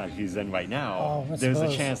goddess that he's in right now, Oh, I there's a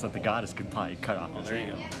suppose. chance that the goddess could probably cut off his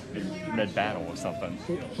hand in mid battle or something.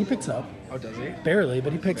 He picks up. Oh, does he? Barely,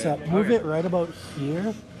 but he picks up. Move it right about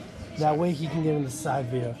here. That way he can get in the side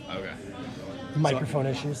view. Okay. Microphone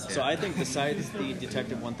issues. So I think besides the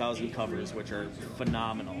Detective 1000 covers, which are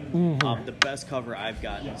phenomenal, Mm-hmm. the best cover I've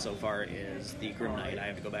gotten so far is the Grim Knight. I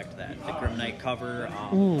have to go back to that. The Grim Knight cover,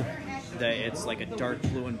 it's like a dark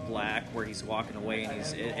blue and black where he's walking away, and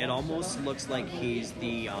it almost looks like he's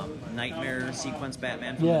the Nightmare sequence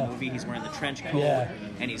Batman from Yeah. the movie. He's wearing the trench coat, Yeah.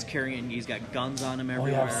 and he's got guns on him Oh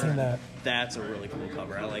everywhere. yeah, I've seen that. That's a really cool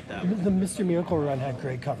cover. I like that one. The Mr. Miracle run had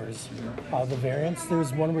great covers. The variants. There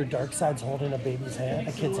was one where Darkseid's holding a baby's hand,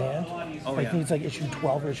 a kid's hand. Oh, I yeah. think it's like issue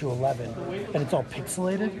 12 or issue 11, and it's all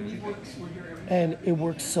pixelated. And it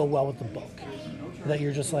works so well with the book that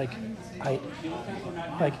you're just like, I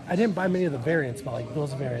didn't buy many of the variants, but like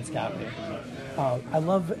those variants got me. I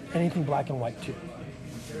love anything black and white too.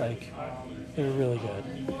 Like they were really good.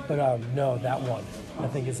 But no, that one I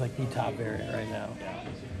think is like the top variant right now.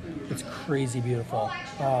 It's crazy beautiful.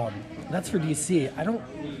 That's for DC.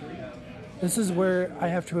 This is where I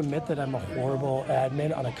have to admit that I'm a horrible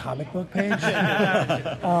admin on a comic book page.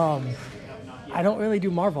 I don't really do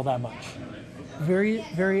Marvel that much. Very,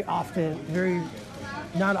 very often,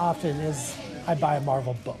 not often is I buy a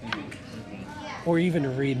Marvel book. Or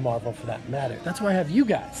even read Marvel for that matter. That's why I have you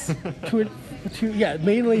guys.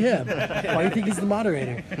 Mainly him. Why do you think he's the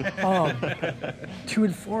moderator? To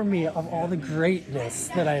inform me of all the greatness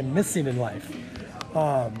that I am missing in life.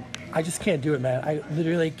 I just can't do it, man. I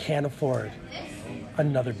literally can't afford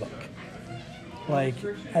another book. Like,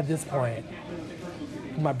 at this point,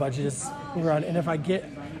 my budget is run. And if I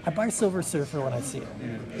buy Silver Surfer when I see it.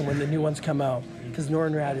 And when the new ones come out, because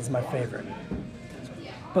Norrin Radd is my favorite.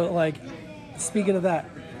 But, like, speaking of that,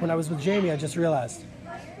 when I was with Jamie, I just realized,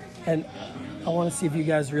 and I want to see if you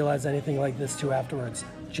guys realize anything like this too afterwards.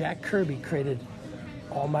 Jack Kirby created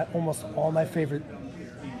almost all my favorite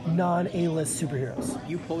non-A-list superheroes.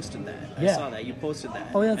 You posted that. Yeah. I saw that. You posted that.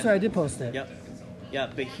 Oh, yeah, that's right. I did post it. Yep. Yeah,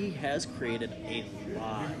 but he has created a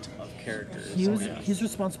lot of characters. He's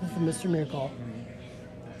responsible for Mr. Miracle,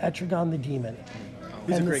 Etrigan the Demon,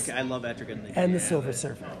 He's a and great guy. I love Etrigan. and the Silver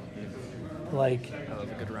Surfer. Like, I love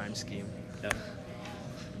a good rhyme scheme. Yep.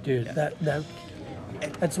 dude,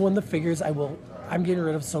 that's one of the figures I'm getting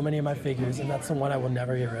rid of so many of my figures, and that's the one I will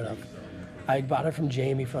never get rid of. I bought it from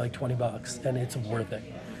Jamie for like $20, and it's worth it.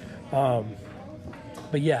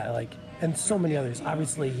 But yeah, like, and so many others.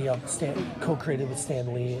 Obviously, he helped co-created with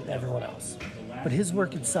Stan Lee and everyone else. But his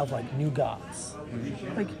work itself, like New Gods,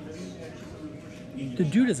 like, the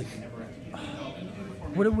dude is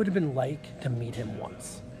what it would have been like to meet him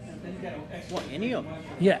once. Well, any of them.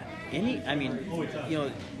 Yeah. I mean, you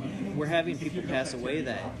know, we're having people pass away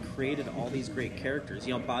that created all these great characters.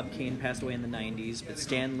 You know, Bob Kane passed away in the 90s, but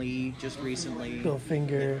Stan Lee just recently. Bill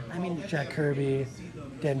Finger, Jack Kirby,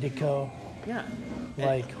 Dan Ditko. Yeah.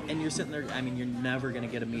 And you're sitting there, I mean, you're never going to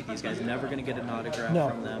get to meet these guys, never going to get an autograph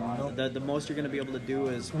from them. The most you're going to be able to do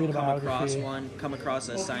is read come across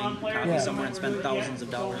a signed copy somewhere and spend thousands of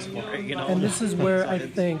dollars for it, you know? And this is where I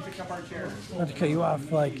think, not to cut you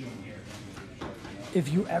off, like, if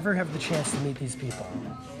you ever have the chance to meet these people,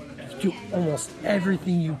 do almost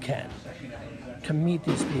everything you can to meet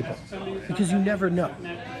these people, because you never know.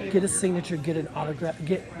 Get a signature, get an autograph,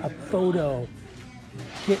 get a photo,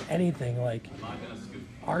 get anything. Like,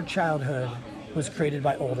 our childhood was created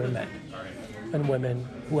by older men and women,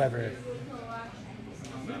 whoever.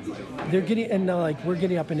 They're getting, and now, like, we're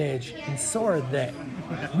getting up in age, and so are they.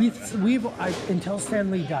 Until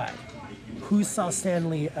Stan Lee died, who saw Stan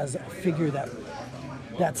Lee as a figure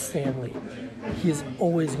that's Stan Lee? He is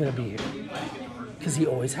always going to be here, because he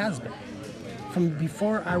always has been. From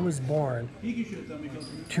before I was born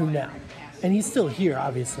to now. And he's still here,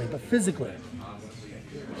 obviously, but physically,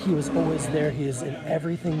 he was always there. He is in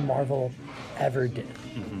everything Marvel ever did.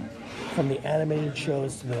 From the animated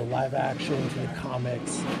shows to the live action to the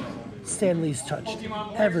comics. Stan Lee's touched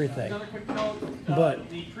everything. But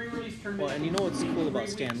well, and you know what's cool about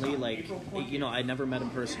Stan Lee? Like, you know, I never met him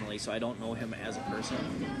personally, so I don't know him as a person.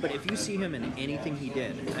 But if you see him in anything he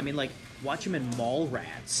did, I mean, like, watch him in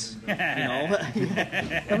Mallrats, you know?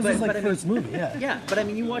 that was his first movie, yeah. Yeah, but I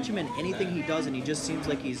mean, you watch him in anything he does, and he just seems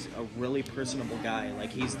like he's a really personable guy. Like,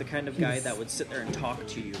 he's the kind of guy that would sit there and talk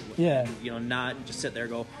to you. Yeah. And, you know, not just sit there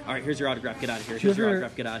and go, all right, here's your autograph, get out of here. Here's your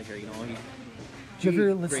autograph, get out of here, you know? Did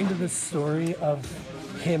you ever listen to the story of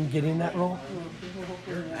him getting that role?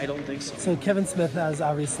 I don't think so. So Kevin Smith has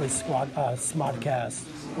obviously Smodcast,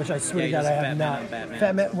 which I swear to God I have not.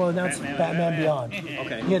 Batman. Well, now it's Batman Beyond.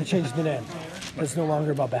 Okay. He had to change the name. But it's no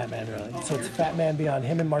longer about Batman, really. So it's Batman Beyond,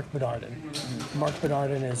 him and Mark Bernardin. Mark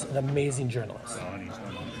Bernardin is an amazing journalist. Oh, and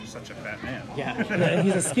he's such a fat man. Yeah. And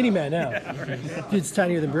he's a skinny man now. Dude's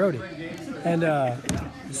tinier than Brody. And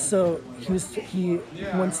so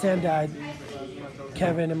when Stan died,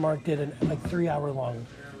 Kevin and Mark did a 3-hour-long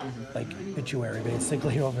obituary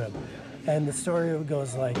basically of him. And the story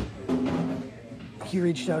goes like, he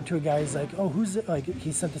reached out to a guy, he's like, oh, who's it? Like,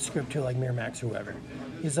 he sent the script to like Miramax or whoever.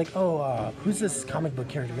 He's like, oh, who's this comic book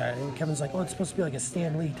character guy? And Kevin's like, oh, it's supposed to be like a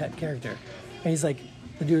Stan Lee type character. And he's like,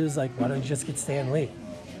 the dude is like, why don't you just get Stan Lee?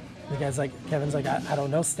 And the guy's like, Kevin's like, I don't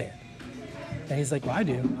know Stan. And he's like, well, I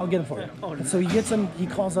do. I'll get him for you. And so he gets him, he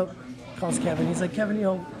calls Kevin. He's like, Kevin, you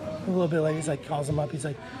know, a little bit later, he's like, calls him up. He's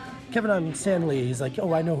like, Kevin, I'm Stan Lee. He's like,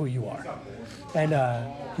 oh, I know who you are. And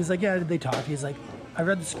he's like, yeah, they talked. He's like, I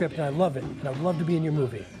read the script and I love it, and I would love to be in your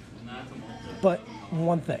movie. But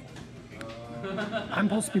one thing, I'm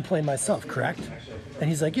supposed to be playing myself, correct? And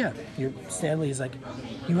he's like, yeah, you're Stan Lee. He's like,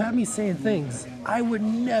 you have me saying things I would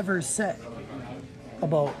never say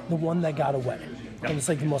about the one that got away. And it's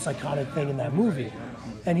like the most iconic thing in that movie.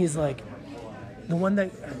 And he's like, the one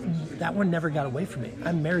that one never got away from me.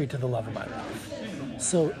 I'm married to the love of my life.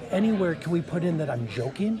 So anywhere can we put in that I'm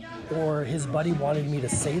joking, or his buddy wanted me to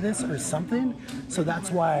say this or something? So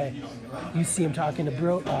that's why you see him talking to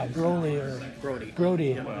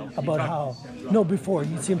Brody about how... No, before.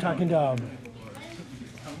 You see him talking to...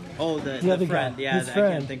 the other friend. guy. Yeah, his friend.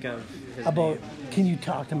 I can't think of... about, can you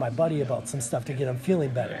talk to my buddy about some stuff to get him feeling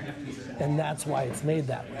better? And that's why it's made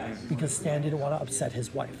that way. Because Stan didn't want to upset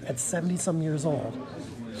his wife. At 70-some years old,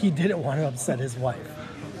 he didn't want to upset his wife.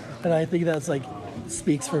 And I think that's like,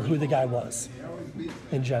 speaks for who the guy was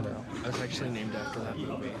in general. I was actually named after that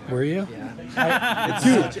movie. Were you? Yeah.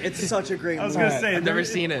 It's such a great movie. I was gonna say I've never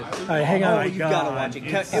seen it. All right, hang on. Oh, you gotta watch it.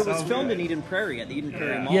 It's It was so filmed good. in Eden Prairie at the Eden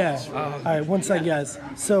Prairie Mall. Yeah. All right, one second, guys.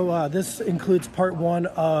 So this includes part 1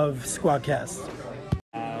 of Squadcast.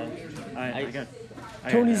 I got.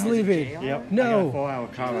 Tony's leaving. Yep. I got a No. 4-hour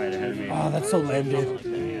car ride ahead of me. Oh, that's so lame,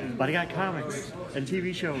 dude. But I got comics and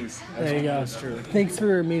TV shows. There you go. That's true. Thanks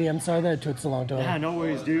for meeting. I'm sorry that it took so long, Tony. Yeah, no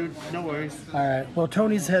worries, dude. No worries. All right. Well,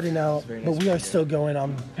 Tony's heading out, but we are still going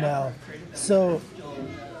on now. So,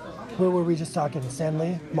 what were we just talking?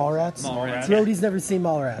 Stanley? Mallrats? Mallrats. Brody's never seen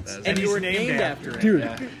Mallrats. And you he's were named after it. Dude,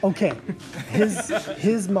 okay.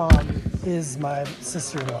 His mom is my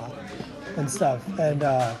sister-in-law and stuff. And,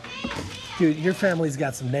 dude, your family's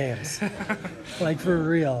got some names. Like, for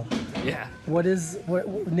real. Yeah. What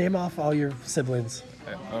name off all your siblings?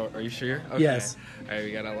 Oh, are you sure? Okay. Yes. All right,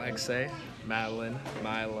 we got Alexei, Madeline,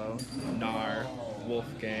 Milo, Nar,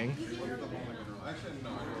 Wolfgang.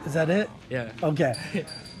 Is that it? Yeah. Okay.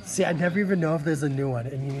 See, I never even know if there's a new one,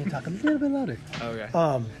 and you need to talk a little bit louder. Okay.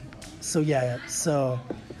 So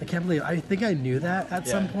I can't believe, I think I knew that at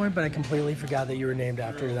some Yeah. point, but I completely forgot that you were named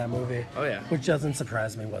after that movie. Oh, yeah. Which doesn't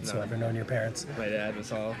surprise me whatsoever, knowing your parents. My dad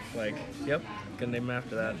was all like, "Yep, gonna name him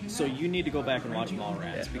after that." So you need to go back and watch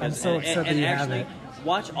Mallrats because I'm so upset that you actually haven't.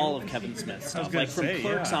 watch all of Kevin Smith's stuff, gonna like from say,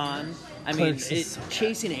 Clerks yeah. on. I Clerks mean, is so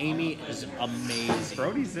Chasing Amy is amazing.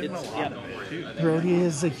 Brody's in a It's- lot yeah. of it too. Brody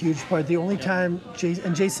is a huge part. The only time,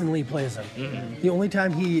 and Jason Lee plays him. Mm-hmm. The only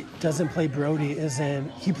time he doesn't play Brody is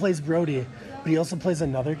he plays Brody, but he also plays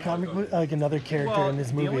another comic book, like another character Well, in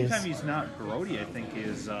his the only movies. time he's not Brody, I think,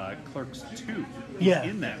 is Clerks 2. He's Yeah.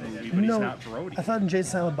 in that movie, but he's not Brody. I thought in Jay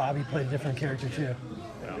Silent Bob he played a different character too.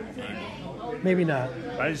 Well, Maybe not.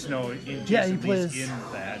 I just know in Jason Yeah, he Lee's plays- in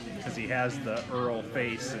that because he has the Earl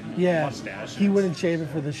face and Yeah, mustache. he wouldn't shave it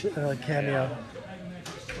for the cameo.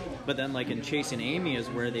 But then, like in Chasing Amy, is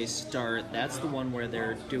where they start. That's the one where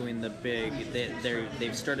they're doing the big.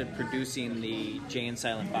 They've started producing the Jay and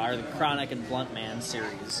Silent Bob, or the Chronic and Blunt Man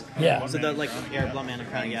series. Yeah. So the Blunt Man and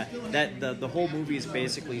Chronic. Yeah, that the whole movie is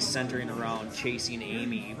basically centering around chasing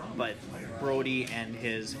Amy, but Brody and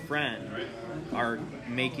his friend are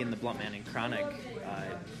making the Blunt Man and Chronic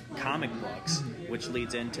comic books, which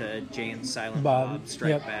leads into Jay and Silent Bob Strike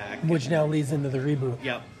yep. Back. Which now leads into the reboot.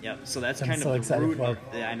 Yep. So that's I'm kind so of the excited root for of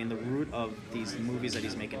it. the root of these movies that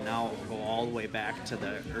he's making now go all the way back to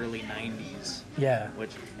the early 90s. Yeah.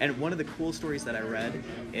 And one of the cool stories that I read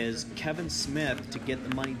is Kevin Smith, to get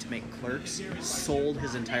the money to make Clerks, sold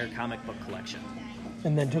his entire comic book collection.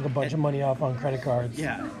 And then took a bunch of money off on credit cards.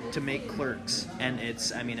 Yeah, to make Clerks, and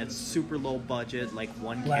it's super low budget, like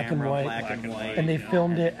one Black and camera, white. black and white. And they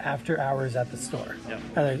filmed it after hours at the store. Yep.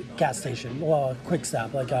 At a gas station. Well, a quick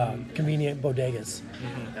stop, like convenient bodegas.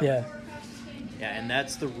 Yeah. Yeah, and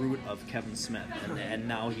that's the root of Kevin Smith, and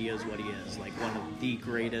now he is what he is, like one of the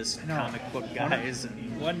greatest comic book guys.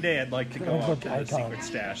 One day I'd like to go Comic out book to the icon. secret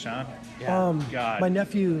stash, huh? Yeah. My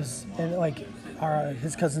nephews and like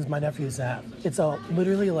his cousins, my nephews have. It's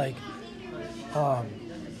literally like,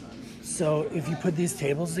 so if you put these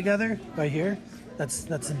tables together right here, that's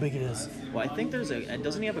how big it is. Well, I think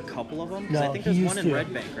doesn't he have a couple of them? 'Cause No, I think he there's used one in to.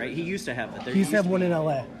 Red Bank, right? He used to have it. There He used to have one be- in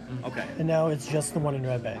LA, Okay. and now it's just the one in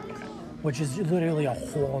Red Bank, which is literally a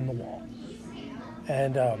hole in the wall.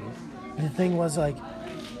 And the thing was like,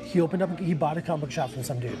 he bought a comic book shop from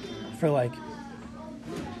some dude for like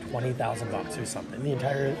 $20,000 or something.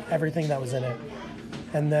 Everything that was in it,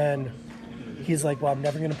 and then he's like, "Well, I'm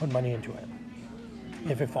never gonna put money into it.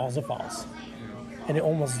 If it falls, it falls." And it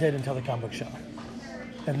almost did until the comic book show.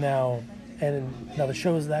 And now that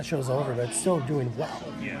show's over, but it's still doing well.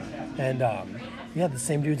 Yeah. And the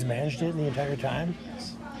same dude's managed it the entire time.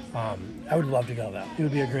 I would love to go though. It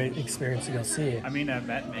would be a great experience to go see. I mean, I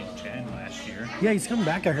met Meg Chen last year. Yeah, he's coming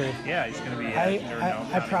back, I heard. Yeah, he's going to be I at Nerd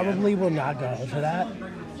Out Con probably again. will not go to that.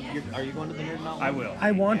 Are you going to the Nerd Out? I will.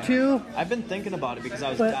 I want to. I've been thinking about it because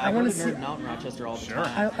I But I go wanna to see- Nerd Out in Rochester all the Sure.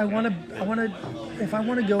 time. I want to. If I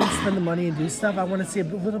want to go and spend the money and do stuff, I want to see a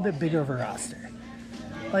little bit bigger of a roster.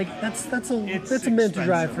 Like that's a It's minute to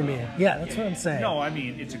drive expensive. for me. Yeah, that's what I'm saying. No, I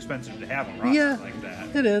mean it's expensive to have a roster Yeah, like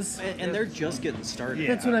that. it is. And they're just getting started.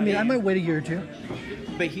 That's what I mean. I might wait a year or two.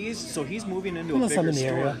 But he's moving into Unless a I'm bigger in the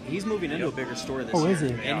store. area. He's moving into a bigger store this Oh, year. is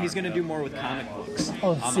he? And he's going to do more with comic books.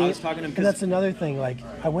 Oh, see, I was talking to him and 'cause- that's another thing. Like,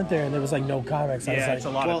 I went there and there was like no comics. I was Yeah, like, it's a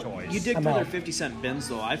lot well, of toys. you dig I'm through their out. 50-cent bins,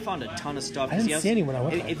 though. I found a ton of stuff. I didn't 'cause he see any when I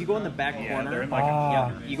went if, there. if you go in the back Yeah, corner, they're in like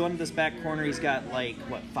Ah. you go into this back corner, he's got like,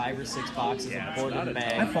 5 or 6 boxes Yeah, of it's board not and a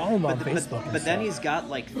bag. I follow him on But- Facebook and But then stuff. he's got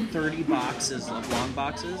like 30 boxes of long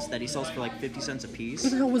boxes that he sells for like 50 cents a piece.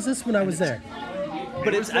 what the hell was this when I was there?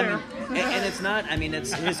 But was it's, I there. mean, and it's not. I mean,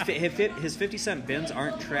 it's his 50-cent bins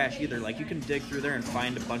aren't trash either. Like you can dig through there and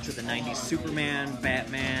find a bunch of the '90s Superman,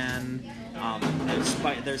 Batman.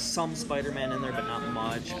 There's some Spider-Man in there, but not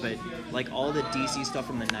much. But like all the DC stuff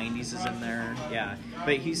from the '90s is in there. Yeah.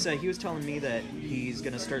 But he was telling me that he's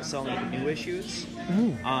gonna start selling new issues.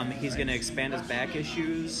 He's gonna expand his back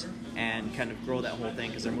issues and kind of grow that whole thing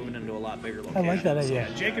because they're moving into a lot bigger I location. like that idea.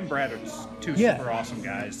 Yeah, Jake and Brad are two Yeah. super awesome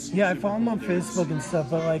guys. Yeah, I follow him on Facebook and stuff,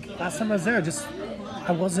 but like last time I was there,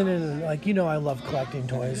 I wasn't in like I love collecting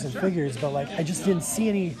toys and figures, but like I just didn't see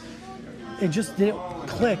any. It just didn't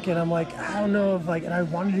click, and I'm like, I don't know if like, and I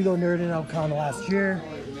wanted to go Nerd and Outcon last year,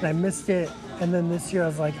 and I missed it, and then this year I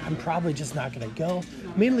was like, I'm probably just not gonna go,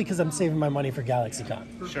 mainly because I'm saving my money for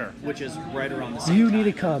GalaxyCon. Sure. Which is right around the same You time. need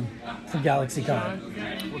to come for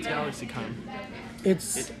GalaxyCon. What's GalaxyCon?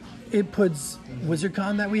 It puts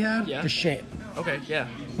WizardCon that we have Yeah. to shame Okay, yeah.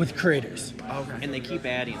 with creators. Okay. And they keep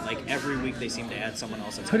adding. Like every week, they seem to add someone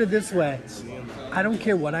else. That's Put it this way, I don't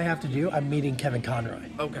care what I have to do. I'm meeting Kevin Conroy.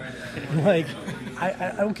 Okay. Like,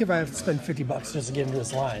 I don't care if I have to spend $50 just to get into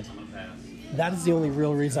this line. That is the only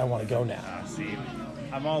real reason I want to go now, See,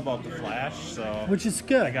 I'm all about the Flash, so which is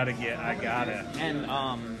good. I gotta. And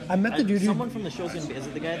I met the dude who- Someone from the show's gonna be. Is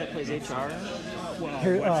it the guy that plays HR?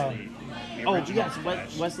 Here, The Oh original yes,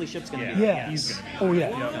 Flash. Wesley Ship's gonna Yeah. be. yeah. he's gonna be Oh yeah.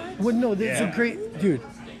 Yep. Well, no, there's Yeah. a great dude.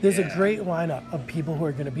 There's a Yeah. great lineup of people who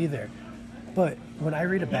are going to be there. But when I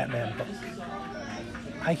read a Batman book,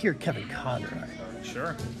 I hear Kevin Conroy.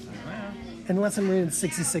 Sure. Unless I'm reading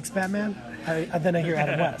 66 Batman, then I hear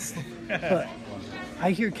Adam West. But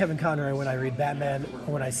I hear Kevin Conroy when I read Batman.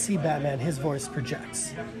 When I see Batman, his voice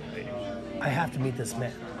projects. I have to meet this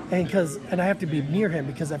man, and I have to be near him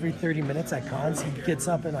because every 30 minutes at cons, he gets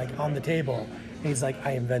up and like on the table, and he's like,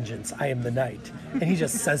 "I am vengeance. I am the night," and he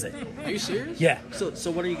just says it. Are you serious? Yeah, So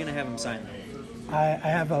what are you gonna have him sign? I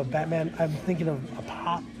have a Batman. I'm thinking of a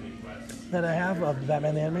pop that I have of the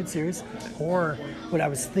Batman the Animated Series, or what I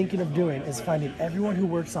was thinking of doing is finding everyone who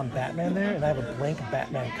works on Batman there, and I have a blank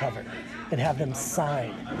Batman cover, and have them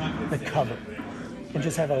sign the cover, and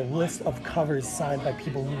just have a list of covers signed by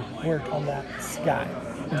people who work on that guy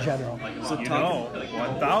in general. So You talking. know,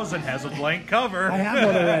 1000 has a blank cover. I have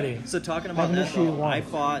one already. So talking I about have that, issue though, one. I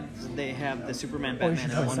bought. They have the Superman, Oh, you Batman, should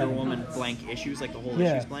and try Wonder second. Woman blank issues, like the whole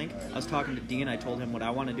Yeah. issues blank. I was talking to Dean. I told him what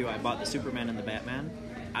I want to do. I bought the Superman and the Batman.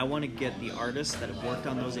 I want to get the artists that have worked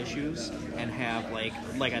on those issues and have like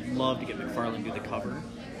I'd love to get McFarlane do the cover,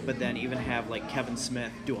 but then even have like Kevin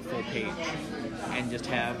Smith do a full page and just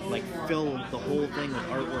have like fill the whole thing with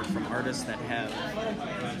artwork from artists that have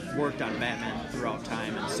worked on Batman throughout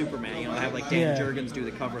time and Superman. Have like Dan Yeah. Jurgens do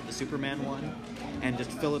the cover of the Superman one and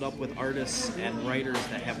just fill it up with artists and writers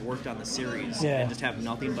that have worked on the series Yeah. and just have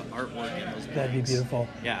nothing but artwork in those That'd be books. beautiful.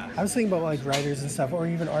 Yeah. I was thinking about like writers and stuff, or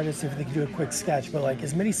even artists if they could do a quick sketch, but like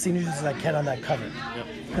as many signatures as I can on that cover. Yep.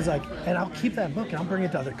 Because like, and I'll keep that book and I'll bring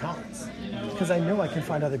it to other cons. Because I know I can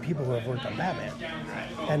find other people who have worked on Batman,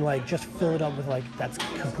 and like just fill it up with like that's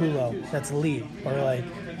Capullo, that's Lee, or like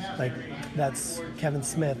that's Kevin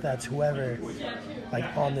Smith, that's whoever, like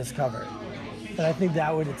on this cover. And I think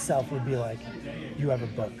that would itself would be like, you have a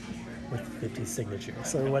book with 50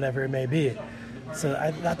 signatures or whatever it may be. So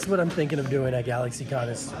that's what I'm thinking of doing at GalaxyCon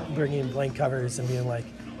is bringing blank covers and being like,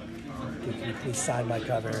 can you please sign my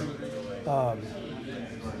cover?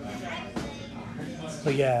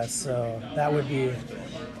 But yeah, so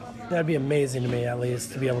that'd be amazing to me at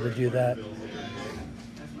least to be able to do that,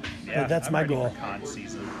 Yeah, that's I'm my ready goal. for con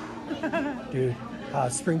season. dude.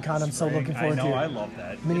 SpringCon, I'm so looking forward I know, to. I love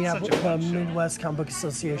that. It's Minneapolis, such a the fun show. Midwest Comic Book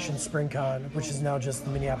Association SpringCon, which is now just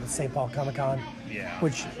the Minneapolis St. Paul Comic Con. Yeah.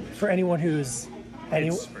 Which, for anyone who's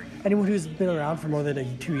spring. anyone who's been around for more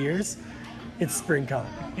than 2 years, it's SpringCon.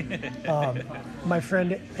 My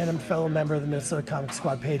friend and a fellow member of the Minnesota Comic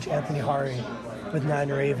Squad page, Anthony Hari, with Nine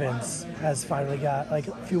Ravens, has finally got, like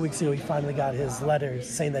a few weeks ago, he finally got his letter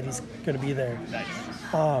saying that he's going to be there. Nice.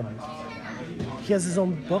 He has his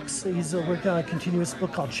own books. He's working on a continuous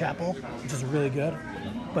book called Chapel, which is really good.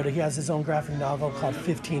 But he has his own graphic novel called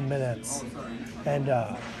 15 Minutes. and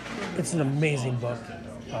it's an amazing book.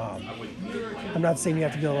 I'm not saying you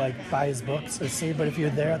have to go like buy his books or see, but if you're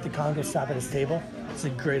there at the con, go stop at his table. He's a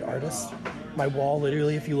great artist. My wall,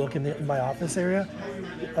 literally, if you look in my office area,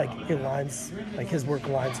 like it lines, like his work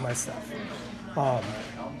lines my stuff.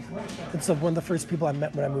 And so one of the first people I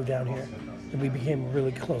met when I moved down here, and we became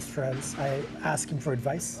really close friends. I asked him for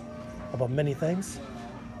advice about many things.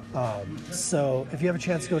 So if you have a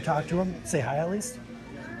chance to go talk to him, say hi at least,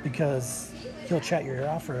 because he'll chat your ear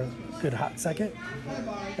off for a good hot second,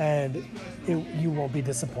 and you won't be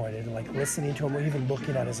disappointed like listening to him or even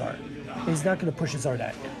looking at his art. He's not going to push his art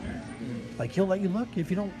at you. Like, he'll let you look. If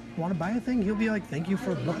you don't want to buy a thing, he'll be like, thank you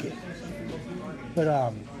for looking.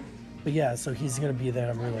 But yeah, so he's going to be there.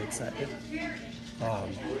 I'm really excited.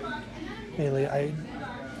 Mainly,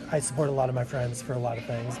 I support a lot of my friends for a lot of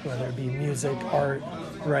things, whether it be music, art,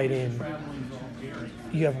 writing.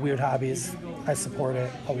 You have weird hobbies, I support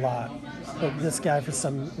it a lot. But this guy, for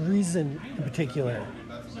some reason in particular,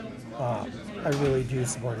 I really do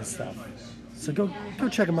support his stuff. So go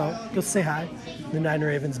check him out. Go say hi. The Nine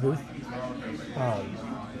Ravens booth.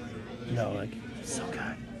 No, like, so good.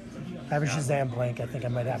 I have a Shazam blank. I think I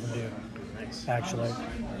might have him do, actually.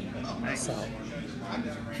 So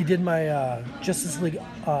he did my Justice League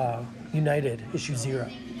United issue 0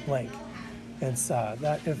 blank. And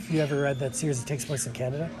that, if you ever read that series, it takes place in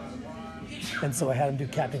Canada. And so I had him do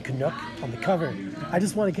Captain Canuck on the cover. I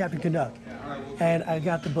just wanted Captain Canuck. And I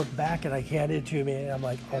got the book back and I handed it to me and I'm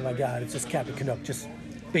like, oh my God, it's just Captain Canuck, just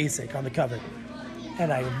basic on the cover.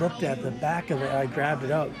 And I looked at the back of it and I grabbed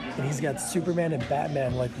it out and he's got Superman and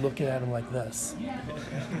Batman like looking at him like this.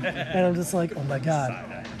 And I'm just like, oh my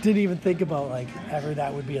God. Didn't even think about like ever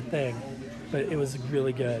that would be a thing. But it was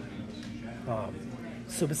really good.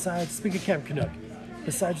 So besides, speaking of Captain Canuck,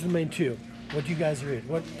 besides the main two, what do you guys read?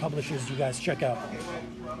 What publishers do you guys check out?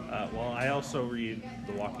 Well, I also read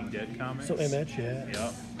the Walking Dead comics. So Image, yeah.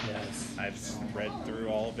 Yep. Yes. I've read through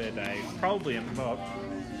all of it. I probably am about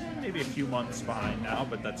maybe a few months behind now,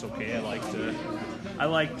 but that's okay. I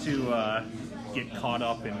like to get caught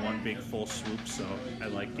up in one big full swoop, so I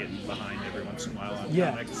like getting behind every once in a while on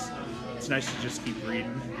comics. It's nice to just keep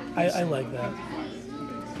reading. I like that.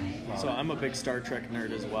 So I'm a big Star Trek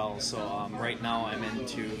nerd as well. So right now I'm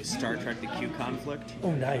into Star Trek: The Q Conflict.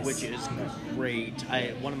 Oh, nice. Which is great.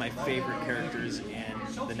 One of my favorite characters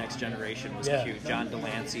in The Next Generation was Q. John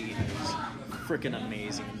Delancey is freaking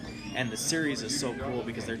amazing. And the series is so cool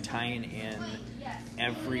because they're tying in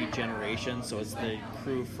every generation. So it's the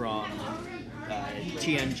crew from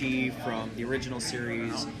TNG, from the original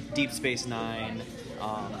series, Deep Space Nine,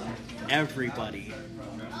 everybody.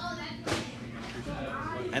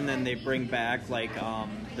 And then they bring back like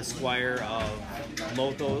the Squire of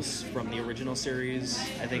Lothos from the original series.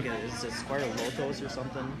 I think it's a Squire of Lothos or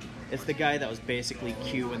something. It's the guy that was basically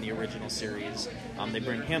Q in the original series. They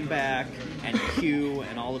bring him back, and Q,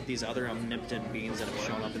 and all of these other omnipotent beings that have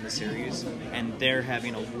shown up in the series, and they're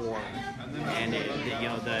having a war. And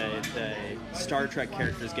the Star Trek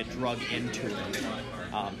characters get drugged into it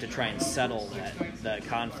to try and settle the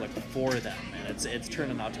conflict for them, and it's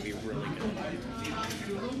turning out to be really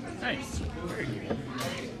good. Nice. Very cool.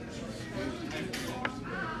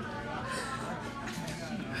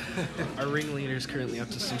 Our ringleader is currently up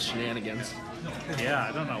to some shenanigans. Yeah,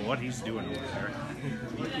 I don't know what he's doing over there.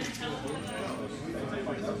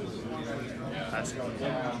 That's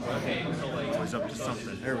always up to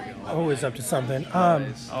something. There we go. Always up to something.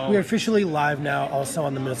 We're officially live now, also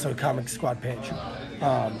on the Minnesota Comic Squad page.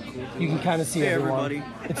 You can kind of see everyone.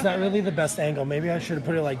 Everybody. It's not really the best angle. Maybe I should have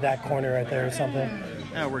put it like that corner right there or something.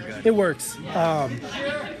 Yeah, we're good. It works.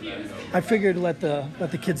 I figured let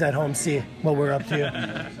the kids at home see what we're up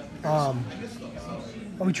to.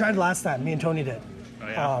 We tried last time. Me and Tony did. Oh,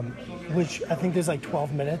 yeah. Which I think there's like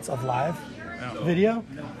 12 minutes of live video.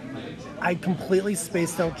 I completely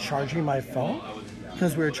spaced out charging my phone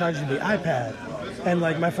because we were charging the iPad, and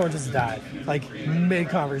like my phone just died like mid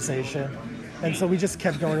conversation, and so we just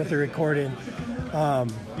kept going with the recording.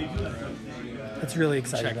 It's really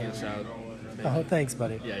exciting. Check this out. Oh, thanks,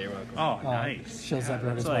 buddy. Yeah, you're welcome. Oh, nice. Shows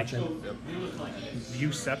everyone's It's like watching.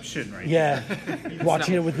 Viewception right Yeah,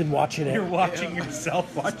 watching it within watching there. You're it. watching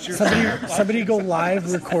yourself watch yourself. Somebody go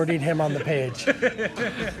live recording him on the page.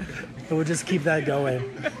 And we'll just keep that going.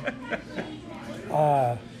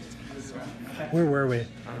 Where were we?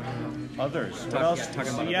 Others. What else?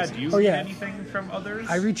 talking about Yeah, others. do you Oh, read yeah. anything from others?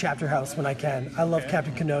 I read Chapter House when I can. I love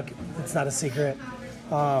Captain Canuck. It's not a secret.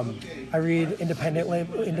 I read independent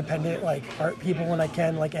like art people when I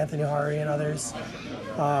can, like Anthony Hari and others,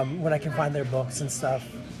 when I can find their books and stuff.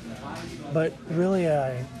 But really,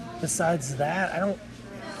 besides that,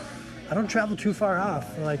 I don't travel too far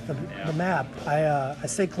off like the map. I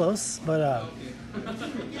stay close, but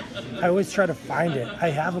I always try to find it. I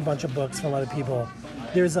have a bunch of books from other people.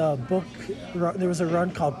 There was a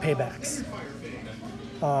run called Paybacks,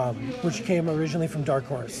 which came originally from Dark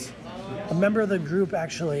Horse. A member of the group,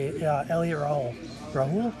 actually, Elliot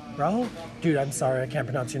Rahul? Dude, I'm sorry, I can't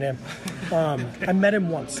pronounce your name. I met him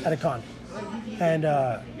once at a con, and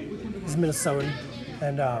he's Minnesotan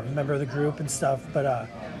and a member of the group and stuff, but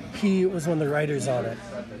he was one of the writers on it.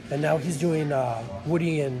 And now he's doing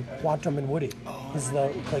Woody and Quantum and Woody. He's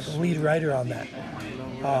the lead writer on that.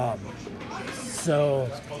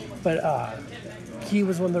 He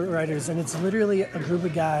was one of the writers, and it's literally a group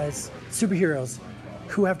of guys, superheroes,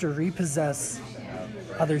 who have to repossess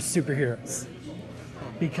other superheroes.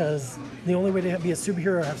 Because the only way to be a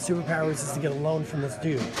superhero or have superpowers is to get a loan from this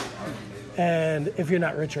dude. And if you're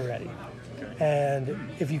not rich already. And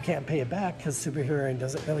if you can't pay it back, because superheroing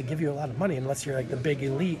doesn't really give you a lot of money unless you're like the big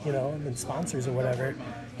elite, and sponsors or whatever,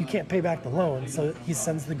 you can't pay back the loan. So he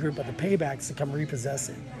sends the group of the Paybacks to come repossess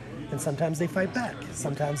it. And sometimes they fight back,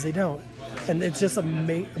 sometimes they don't. And it's just a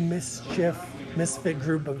misfit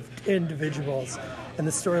group of individuals. And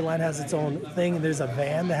the storyline has its own thing. And there's a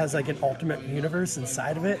van that has like an alternate universe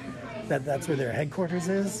inside of it. That's where their headquarters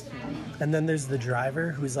is. And then there's the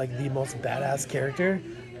driver, who's like the most badass character.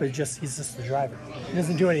 But he's just the driver. He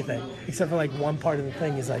doesn't do anything except for like one part of the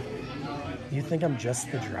thing. He's like, "You think I'm just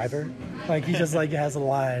the driver?" Like he just like has a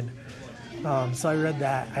line. So I read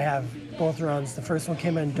that. I have both runs. The first one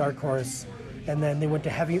came in Dark Horse, and then they went to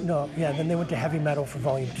Heavy Metal for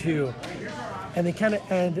Volume 2, and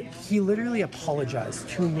he literally apologized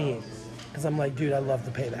to me because I'm like, "Dude, I love the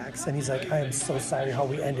Paybacks," and he's like, "I am so sorry how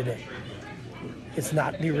we ended it. It's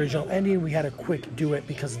not the original ending. We had a quick do it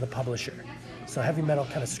because of the publisher." So Heavy Metal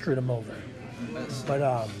kind of screwed him over. But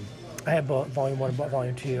I have both Volume 1 and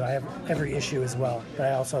Volume 2. I have every issue as well, but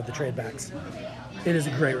I also have the trade backs. It is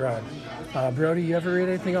a great run. Brody, you ever read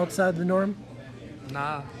anything outside the norm?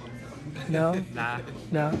 Nah. No? Nah.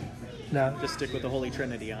 No? Just stick with the Holy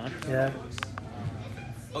Trinity, huh? Yeah.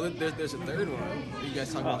 Oh, there's a third one. You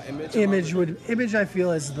guys talking about Image? Image I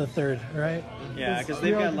feel is the third, right? Yeah, because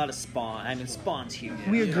they've got a lot of Spawn. I mean, Spawn's huge.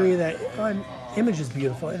 We agree that Image is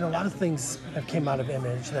beautiful, and a lot of things have came out of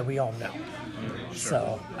Image that we all know.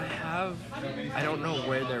 So I don't know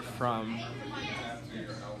where they're from,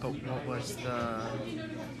 but what was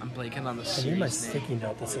I'm blanking on the I series need my name. sticky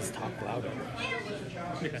note that says "Talk Louder."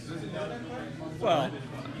 Well,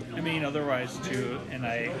 I mean, otherwise too, and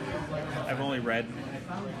I've only read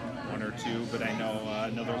one or two, but I know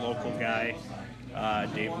another local guy,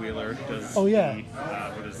 Dave Wheeler, does. Oh, yeah.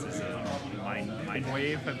 What is this?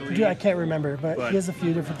 Mindwave, I believe. Dude, I can't remember, but he has a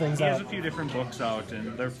few different things He out. has a few different books out,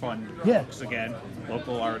 and they're fun Yeah. books. Again,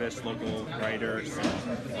 local artists, local writers,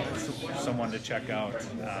 someone to check out.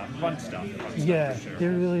 Fun stuff. Yeah, for sure. he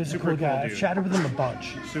really is a Super cool guy. I've dude. chatted with him a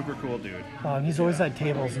bunch. Super cool dude. He's always at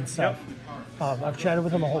tables and stuff. I've chatted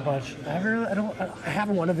with him a whole bunch. I have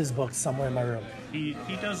one of his books somewhere in my room. He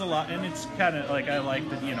does a lot, and it's kind of like I like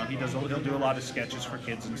that. He'll do a lot of sketches for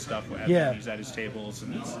kids and stuff. Yeah. He's at his tables,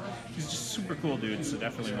 and he's just a super cool dude. So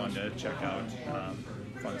definitely one to check out.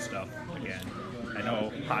 Fun stuff again. I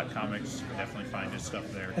know Hot Comics, you can definitely find his stuff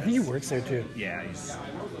there. I think he works there too. Yeah, he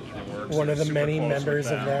either works. One or of the super many close with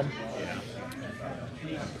members of them.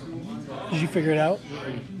 Yeah. Did you figure it out?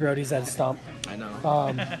 Brody's at a stump. I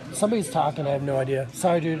know. Somebody's talking. I have no idea.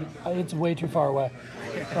 Sorry, dude. It's way too far away.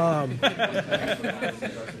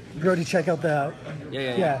 Brody, check out the.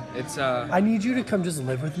 Yeah. It's I need you to come just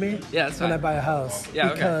live with me. Yeah, that's when fine. I buy a house. Yeah,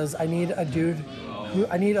 okay. Because I need a dude.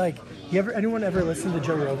 Anyone ever listen to the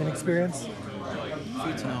Joe Rogan Experience?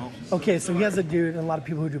 No. Okay, so he has a dude, and a lot of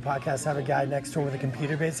people who do podcasts have a guy next to him with a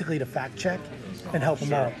computer, basically to fact check and help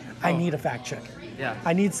him out. I need a fact checker. Yeah.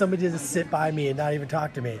 I need somebody to sit by me and not even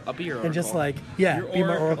talk to me. I'll be your And just oracle. be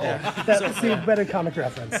my oracle. That's a better comic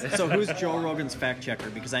reference. So who's Joe Rogan's fact checker?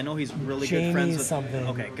 Because I know he's really good Jamie friends with something.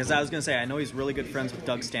 Okay, because I was gonna say I know he's really good friends with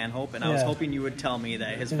Doug Stanhope, and I was Yeah. hoping you would tell me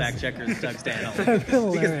that his fact checker is Doug Stanhope.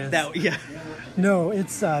 Hilarious. Yeah. No,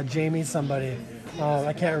 it's Jamie somebody.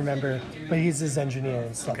 I can't remember, but he's his engineer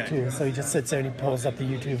and stuff Okay. too. So he just sits there and he pulls up the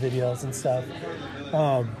YouTube videos and stuff.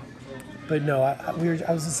 But no, I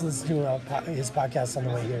was just listening to his podcast on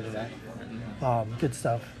the way here today. Good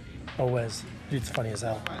stuff. Always. Dude's funny as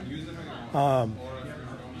hell. So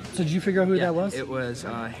did you figure out who that was? It was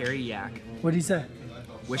Harry Yak. What did he say?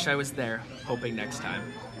 Wish I was there. Hoping next time.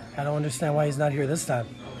 I don't understand why he's not here this time.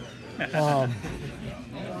 Let's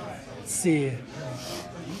see.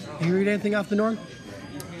 You read anything off the norm?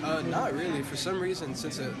 Not really. For some reason,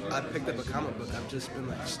 since I picked up a comic book, I've just been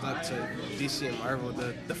like stuck to DC and Marvel.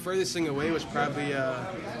 The furthest thing away was probably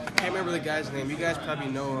I can't remember the guy's name. You guys probably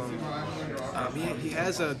know him. He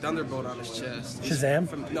has a Thunderbolt on his chest.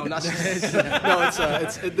 Shazam? No, not Shazam. No,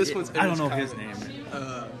 it's this one's. I don't know Image his name.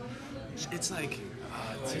 It's like.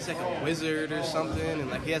 He's like a wizard or something, and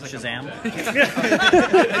like he has like Shazam.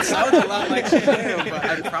 It sounds a lot like Shazam, but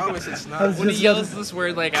I promise it's not. When he yells this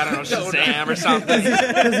word, like, I don't know, Shazam or something.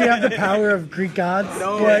 Does he have the power of Greek gods?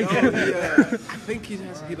 No, Like- I think he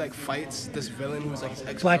like fights this villain who's like his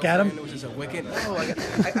ex. Black Adam? which is a Wiccan. No,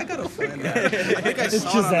 I gotta find that. I think I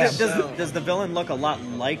saw it on Shazam. the show. Does the villain look a lot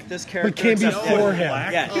like this character? But came except before for- him.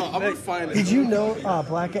 Yeah. Oh, I'm gonna find it. Did you know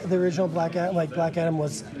the original Black Adam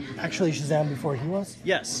was actually Shazam before he was?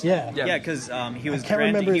 Yes. Yeah. Yeah, because he was can't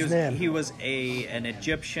remember his name. He was an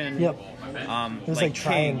Egyptian. Yep. It was like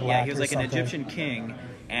Triune king. Black Yeah, he was or like an something. Egyptian king,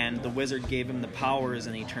 and the wizard gave him the powers,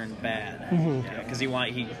 and he turned bad. Because he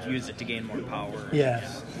used it to gain more power. Yeah.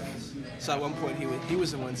 So at one point he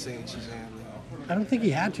was the one saying Shazam. I don't think he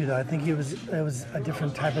had to though. I think it was a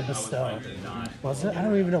different type of bestow. Was it? I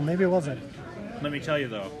don't even know. Maybe it wasn't. Let me tell you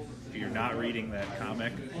though, if you're not reading that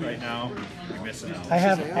comic right now, you're missing out. I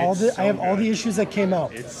have all the good. issues that came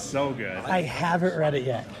out. It's so good. I haven't read it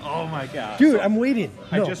yet. Oh my god, Dude, I'm waiting.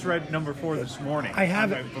 I No, just read number 4 this morning. I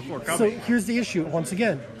haven't. before So coming. here's the issue. Once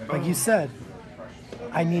again, like you said,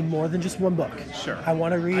 I need more than just one book. Sure. I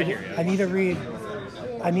want to I read. hear you. I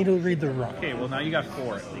need to read the run. Okay, well now you got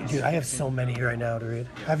 4 at least. Dude, I have so many right now to read.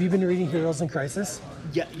 Have you been reading Heroes in Crisis?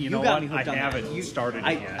 Yeah, You know got what? me hooked I on that. haven't started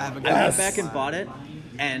it yet. I Yes. went back and bought it,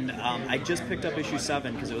 and I just picked up issue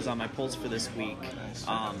 7 because it was on my pulse for this week.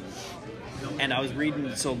 And I was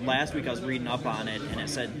reading. So last week I was reading up on it, and it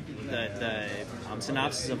said the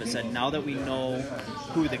synopsis of it said, "Now that we know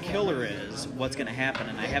who the killer is, what's going to happen?"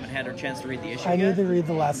 And I haven't had a chance to read the issue I yet. need to read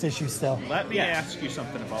the last issue still. Let me Yeah. ask you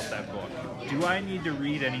something about that book. Do I need to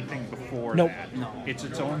read anything before Nope. that? No. It's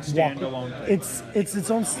its own Walk- standalone thing. It's its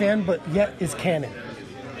own stand, but yet is canon.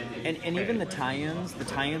 And even the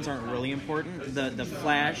tie-ins aren't really important. The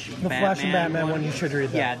Flash, The Flash and Batman one, you should read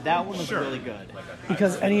that. Yeah, that one was Sure. really good.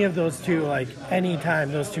 Because any of those two, like any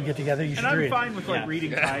time those two get together, you should And I'm read. fine with like Yeah.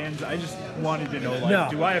 reading tie-ins. I just wanted to know, like, No.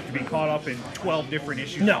 do I have to be caught up in 12 different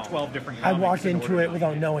issues, No, of 12 different I comics? walked in into order it to-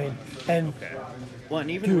 without knowing, and Well, and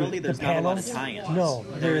even Dude, really, there's the not a lot of panels? tie-ins. No,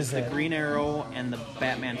 there There's the isn't. Green Arrow and the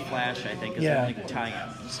Batman Flash, I think, is Yeah. the only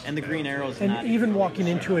tie-ins. And the Green Arrow's and not. even walking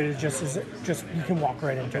into it is just you can walk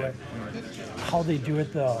right into it. How they do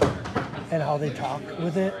it though, and how they talk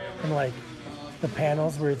with it, and like the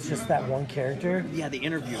panels where it's just that one character. Yeah, the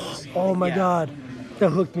interviews. Oh my Yeah. god, that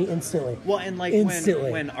hooked me instantly. Well, and like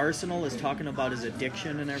Instantly. when Arsenal is talking about his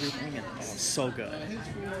addiction and everything, and it's so good.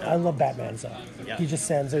 I love Batman stuff. Yeah. He just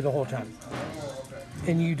stands there the whole time,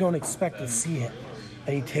 and you don't expect to see him,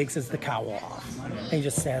 and he takes the cowl off, and he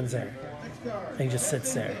just stands there, and he just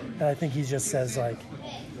sits there, and I think he just says like,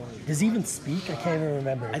 does he even speak? I can't even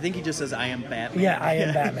remember. I think he just says, "I am Batman." Yeah, I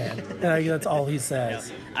am Batman. And that's all he Yeah.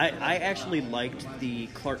 says. I actually liked the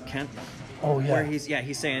Clark Kent one. Oh, yeah. Where he's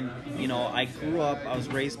saying, I grew up, I was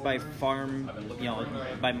raised by farm,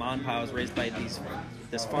 by mom and pa, I was raised by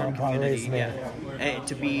this farm Mom, pa community, raised me.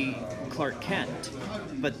 to be Clark Kent.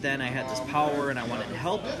 But then I had this power and I wanted to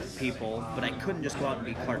help people, but I couldn't just go out and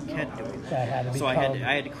be Clark Kent doing it. That had to So I become-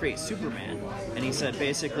 had to create Superman. And he said,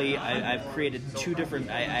 basically, I've created two different,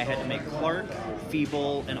 I had to make Clark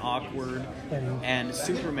feeble and awkward, and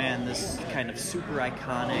Superman this kind of super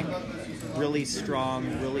iconic, really strong,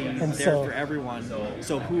 really And there so- for everyone.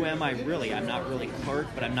 So who am I really? I'm not really Clark,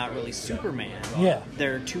 but I'm not really Superman. Yeah.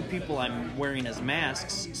 There are two people I'm wearing as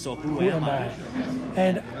masks, so who Who am I?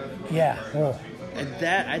 And yeah, oh, And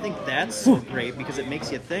that, I think that's so great because it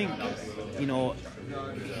makes you think,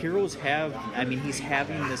 heroes he's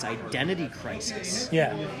having this identity crisis.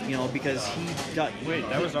 yeah. Because he does. Wait,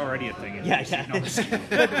 that was already a thing. Yeah. No, I'm just kidding.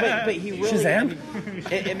 but he really.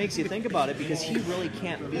 Shazam? It makes you think about it because he really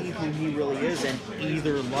can't be who he really is in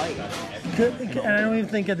either light. And I don't even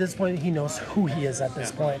think at this point he knows who he is at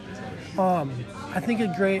this point. I think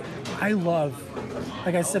I love,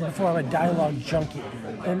 like I said before, I'm a dialogue junkie.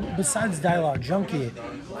 And besides dialogue junkie,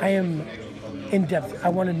 I am in depth. I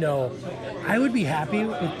want to know. I would be happy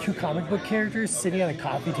with two comic book characters sitting at a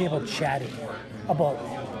coffee table chatting about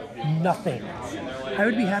nothing. I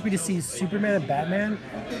would be happy to see Superman and Batman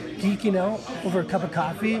geeking out over a cup of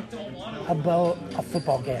coffee about a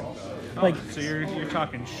football game. Like, So you're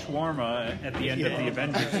talking shawarma at the end of the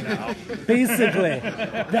Avengers now. basically,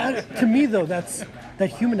 that to me though, that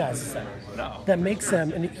humanizes them. No. That makes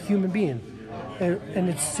them a human being, and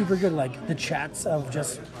it's super good. Like the chats of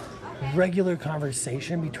just regular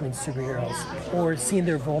conversation between superheroes or seeing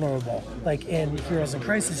they're vulnerable. Like in Heroes in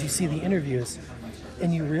Crisis, you see the interviews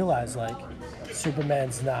and you realize like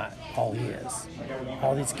Superman's not all he is.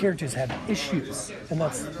 All these characters have issues, and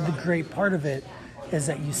that's the great part of it, is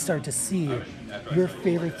that you start to see your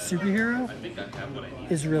favorite superhero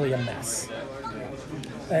is really a mess.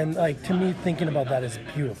 And like to me, thinking about that is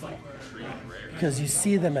beautiful because you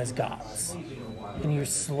see them as gods, and you're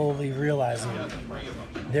slowly realizing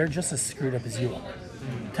they're just as screwed up as you are.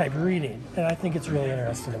 Type reading, and I think it's really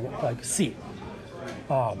interesting to like see,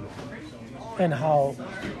 and how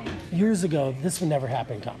years ago this would never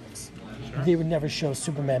happen in comics. They would never show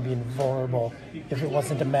Superman being vulnerable if it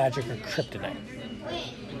wasn't a magic or kryptonite.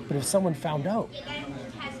 But if someone found out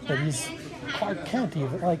that he's Clark Kent,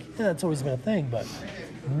 even like that's always been a thing, but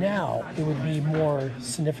now it would be more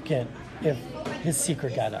significant if his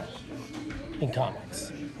secret got out in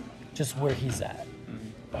comics, just where he's at,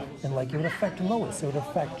 and like it would affect Lois, it would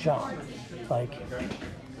affect John, like,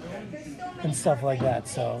 and stuff like that.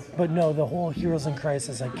 So, but no, the whole Heroes in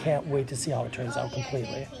Crisis, I can't wait to see how it turns out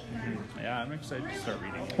completely. Yeah, I'm excited to start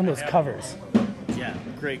reading it. And those covers, Yeah,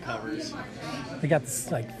 great covers. they got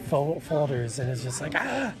this like folders, and it's just like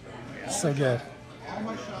so good.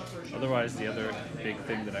 Otherwise, the other big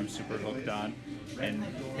thing that I'm super hooked on, and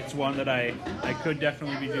it's one that I could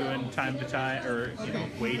definitely be doing time to time, or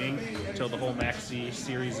waiting until the whole Maxi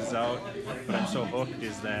series is out. But I'm so hooked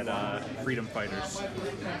is that Freedom Fighters.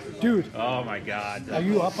 Dude, Oh my God! are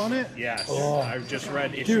you up on it? Yes, Oh. I've just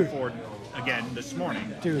read issue Dude. 4 again this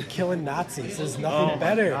morning. Dude, killing Nazis is Oh nothing my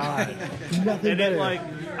better. God. Nothing And better. it like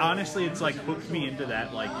honestly, it's like hooked me into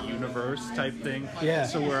that like universe type thing. Yeah.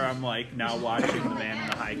 So where I'm like now watching The Man in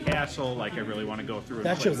the High Castle, like I really want to go through and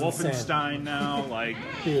That play show's insane. Wolfenstein now. Like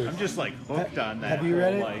Dude. I'm just like hooked on that. Have you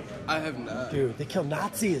read whole, it? Like I have not. Dude, they kill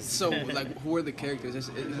Nazis. So, like, who are the characters?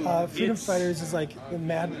 Freedom It's- Fighters is like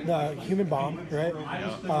the Human Bomb, right?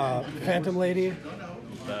 Phantom Lady,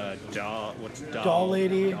 the doll, what's Doll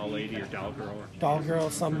Lady. Doll Lady or Doll Girl? Doll Girl,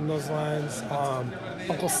 something along those lines.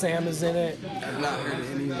 Uncle Sam is in it. I've not heard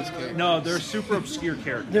of any of these characters. No, they're super obscure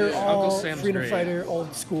characters. They're all Sam's Freedom great. Fighter,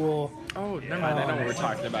 old school. Oh, never mind. I know what we're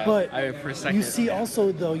talking about. But For a second, you see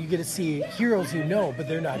also, though, you get to see heroes you know, but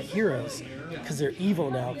they're not heroes because they're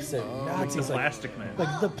evil now because they're Nazis. the Plastic Men.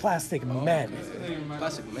 Like the Plastic Men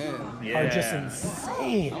Plastic Man. are just Yeah.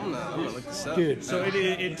 insane. I'm gonna look this up. Dude, So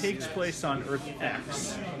it takes place on Earth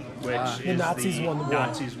X, which is Nazis won the war.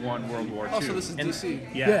 Nazis won World War II. Oh, so this is DC.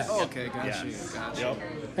 Yes. Yeah. Oh, okay, got Yes. you. Got you. Yep.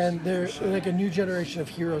 and they're like a new generation of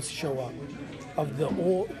heroes show up, of the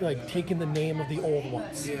old, like taking the name of the old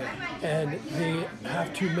ones, Yeah. and they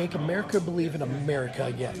have to make America believe in America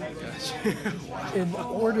again, in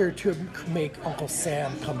order to make Uncle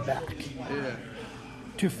Sam come back Yeah.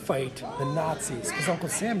 to fight the Nazis, because Uncle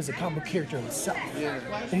Sam is a comic book character himself,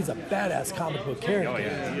 and he's a badass comic book character, Oh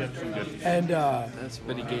yeah. He had some good. and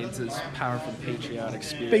but he gains his powerful patriotic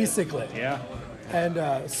spirit. basically. Yeah.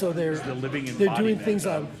 And so they're the living they're doing embodiment things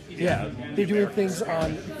of- on they're doing things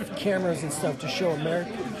on cameras and stuff to show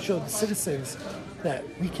show the citizens that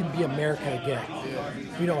we can be America again.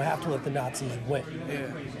 We don't have to let the Nazis win.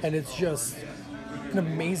 And it's just an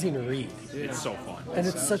amazing read. It's so fun. And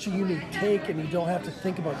it's such a unique take, and you don't have to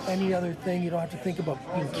think about any other thing. You don't have to think about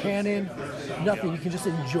being canon, nothing. You can just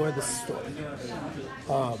enjoy the story.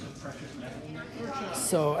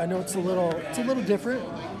 So I know it's a little different,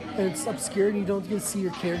 and it's obscure, and you don't get to see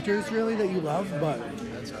your characters really that you love. But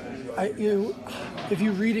if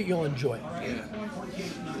you read it, you'll enjoy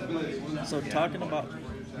it. So talking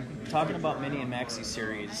about mini and maxi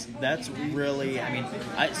series, that's really, I mean,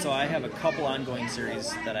 I have a couple ongoing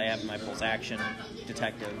series that I have in my pulse, action,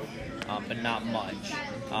 detective, but not much.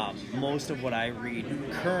 Most of what I read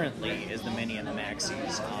currently is the mini and the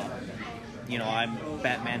maxis. I'm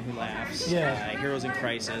Batman Who Laughs, Heroes in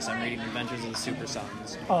Crisis. I'm reading Adventures of the Super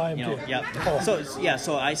Sons. Oh, I am too. Yep. Oh.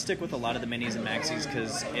 So I stick with a lot of the minis and maxis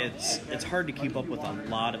because it's hard to keep up with a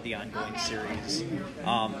lot of the ongoing series.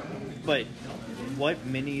 But what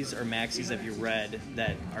minis or maxis have you read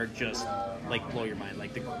that are just like blow your mind?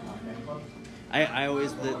 Like I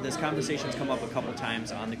always this conversation's come up a couple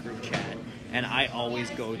times on the group chat, and I always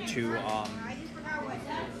go to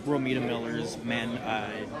Romita Miller's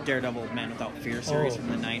Daredevil Man Without Fear series from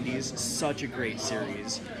the 90s. Such a great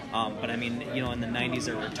series. But I mean, in the 90s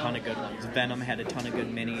there were a ton of good ones. Venom had a ton of good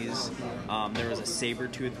minis. There was a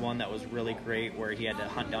Sabretooth one that was really great where he had to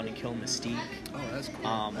hunt down and kill Mystique. Oh, that's cool.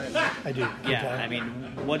 I do. Yeah, I mean,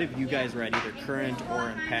 what have you guys read, either current or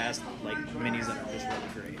in past, like minis that are just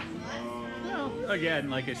really great? Well, again,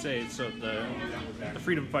 like I say, so the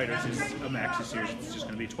Freedom Fighters is a maxi series. It's just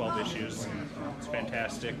going to be 12 issues. It's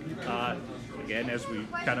fantastic. pick. Again, as we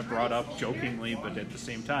kind of brought up jokingly, but at the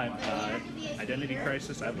same time, Identity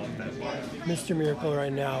Crisis, I love that book. Mr. Miracle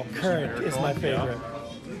right now, current, is my favorite.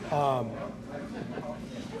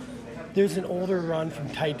 There's an older run from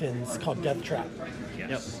Titans called Death Trap.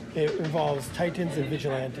 Yes. It involves Titans and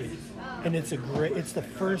Vigilante, and it's the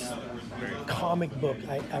first comic book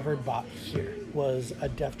I ever bought here. Was a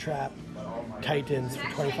Death Trap Titans for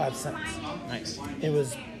 25 cents. Nice. It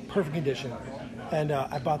was perfect condition, and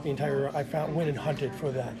I bought the entire. Went and hunted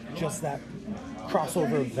for that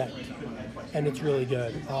crossover event, and it's really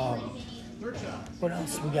good. What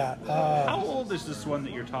else we got? How old is this one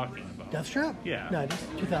that you're talking about? Death Trap? Yeah.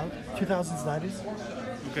 90s, 2000s,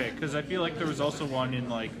 90s. Okay, because I feel like there was also one in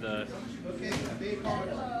like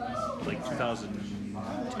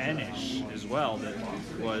 2010-ish as well that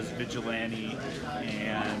was Vigilante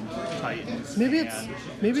and Titans. Maybe it's and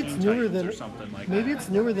newer Titans than or something like maybe that. it's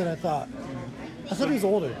newer than I thought. I thought it was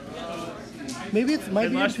older. Maybe it might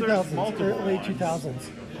Unless be in there's 2000s multiple or late ones. 2000s.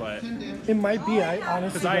 But It might be. I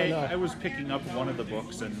honestly because don't know. I was picking up one of the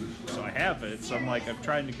books and so I have it. So I'm like I'm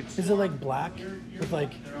trying to consider. Is it like black with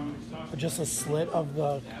like just a slit of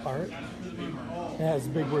the art? It has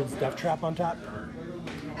big words Death Trap on top.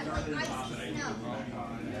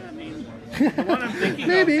 The one I'm thinking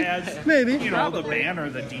Maybe, of has maybe. you know the banner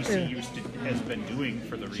that DC has been doing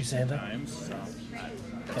for the She recent Santa? times. So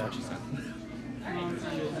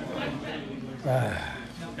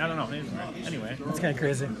I don't know. Anyway, That's kind of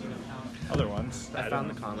crazy. other ones. I found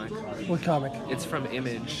the comic. What comic? It's from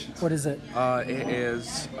Image. What is it? It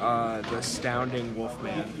is The Astounding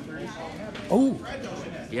Wolfman. Oh,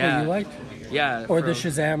 Yeah. what you liked? Yeah. Or the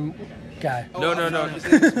from- Shazam guy? No. His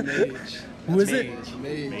name is Mage. Who is it?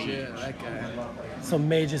 Mage, yeah, that guy. So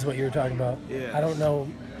Mage is what you were talking about. Yeah. I don't know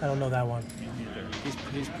that one.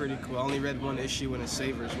 He's pretty cool. I only read one issue in his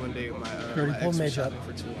Savers one day with my already my pulled ex was Mage up.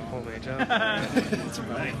 shopping for too long. Whole Mage up. That's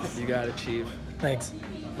right. You got it, Chief. Thanks.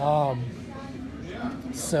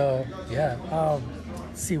 So yeah.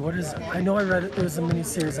 See, what is? I know I read it. There was a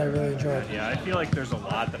miniseries I really enjoyed. Yeah, I feel like there's a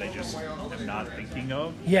lot that I just am not thinking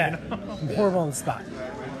of. Yeah, I'm horrible on the spot.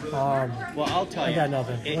 Well, I'll tell you. I got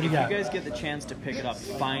nothing. If What do you you got? guys get the chance to pick it up,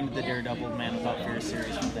 find the Daredevil Man Without Fear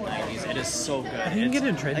series from the 90s. It is so good. You can It's- get it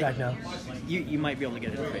in trade like, back now. You might be able to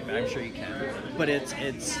get it in trade back. I'm sure you can. But it's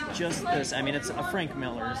just this. I mean, it's a Frank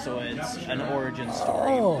Miller, so it's an origin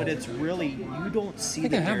story. Oh. But it's really you don't see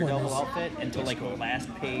think the I have one of Daredevil those. outfit until like the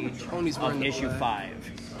last page Tony's wearing of the issue black. 5.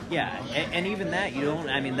 Yeah, and even that you don't.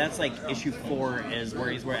 I mean, that's like issue 4 is where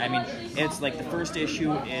he's where. I mean, it's like the first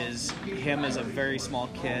issue is him as a very small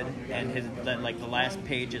kid, and the last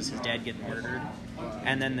page is his dad getting murdered,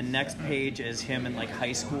 and then the next page is him in like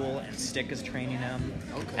high school and Stick is training him,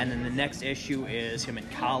 and then the next issue is him in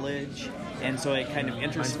college, and so it kind of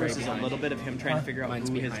intersperses a little bit of him trying to figure out Mine's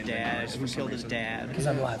who his behind dad, me who killed his dad. Because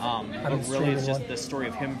I'm live. But I'm really, it's streaming just one. the story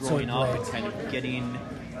of him So growing it up and blades. kind of getting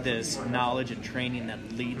this knowledge and training that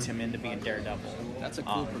leads him into being Daredevil. That's a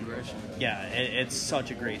cool progression. Yeah, it's such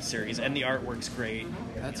a great series, and the artwork's great.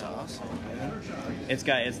 That's awesome, man. It's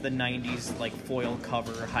the 90s like foil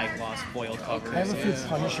cover, high gloss foil cover. I have a few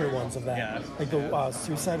Punisher ones of that, Yeah. like the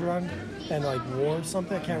Suicide Run and like War or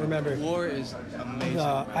something. I can't remember. War is amazing.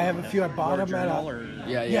 I have a few. I bought them at Journal a. or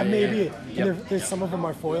Yeah, maybe. Yep. And there's some of them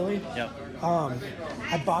are foily. Yep.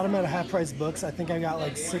 I bought them at a half price books. I think I got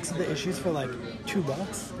like 6 of the issues for like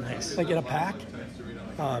 $2. Nice. Like in a pack.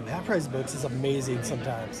 Half price books is amazing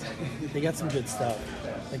sometimes. They got some good stuff.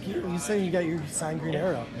 Like you say you got your signed Green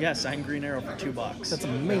Arrow. Yeah, signed Green Arrow for $2. That's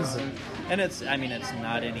amazing. And it's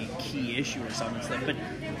not any key issue or something, but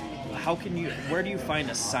where do you find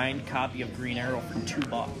a signed copy of Green Arrow for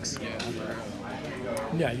 $2?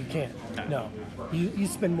 Yeah, you can't. No. You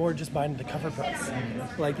spend more just buying the cover price.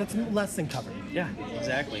 Like that's less than cover. Yeah,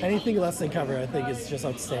 exactly. Anything less than cover I think is just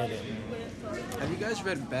outstanding. Have you guys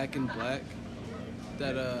read Back in Black?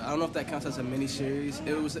 That I don't know if that counts as a miniseries.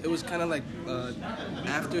 It was kind of like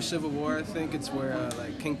after Civil War. I think it's where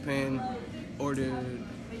like Kingpin ordered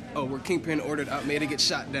Aunt May to get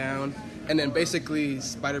shot down, and then basically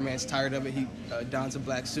Spider-Man's tired of it. He dons a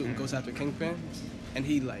black suit and goes after Kingpin, and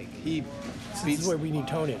he This beats. is where we need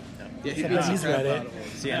Tony. Yeah, he So beats the he's crap read out it. of him.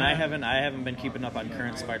 See, and I haven't been keeping up on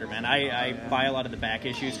current Spider-Man. I buy a lot of the back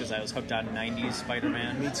issues because I was hooked on '90s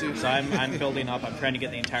Spider-Man. Me too. So I'm building up. I'm trying to get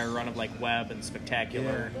the entire run of like Web and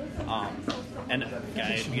Spectacular, and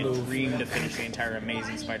it'd be a dream to finish the entire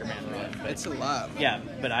Amazing Spider-Man run. But, It's a lot. yeah,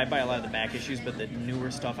 but I buy a lot of the back issues, but the newer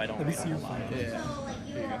stuff I don't Let me read see a your lot.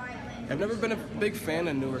 Yeah. I've never been a big fan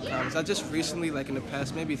of newer comics. I just recently, like in the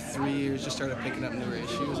past maybe 3 years, just started picking up newer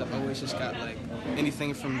issues. I've always just got like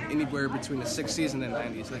anything from anywhere between the 60s and the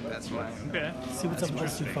 90s. Like that's mine. Okay. See what's up with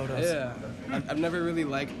those two photos. Yeah, I've never really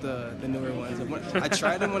liked the newer ones. I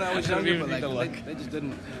tried them when I was younger, but like they just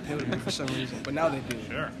didn't hit with me for some reason. But now they do.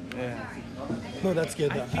 Sure. Yeah. No, that's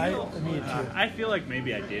good. Though. I need to. I feel like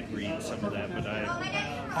maybe I did read some of that, but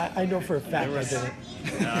I know for a fact I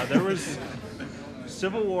didn't. there was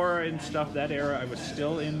Civil War and stuff, that era. I was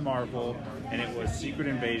still in Marvel, and it was Secret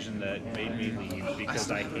Invasion that made me leave because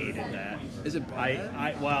I hated that. Is it bad?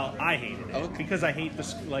 I hated it Okay. because I hate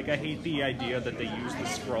I hate the idea that they use the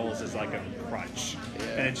scrolls as like a crutch,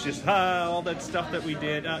 and it's just all that stuff that we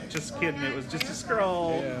did. Just kidding, it was just a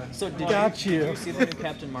scroll. Yeah. So did Got you you. see the new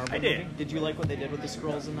Captain Marvel I did. movie? Did you like what they did with the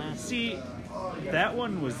scrolls in that? See, that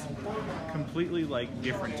one was completely like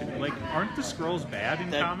different to me. Like, aren't the scrolls bad in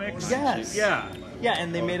comics? Yes. Yeah. Yeah,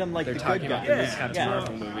 and they made them like They're the talking good about guys. the new Captain Yeah.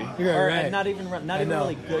 Marvel movie. You're Or right. not even I know.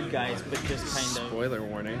 really good guys, but just kind of. Spoiler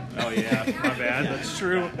warning. Oh yeah, my bad. That's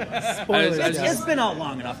true. Spoilers. I just- guys. It's been out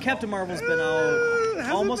long enough. Captain Marvel's been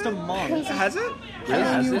out almost a month. Has it? How long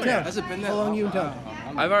Has you in it? town? Has it been that How long long? you in town?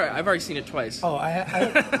 I've already seen it twice. Oh,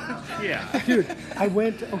 Yeah. dude, I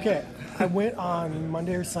went on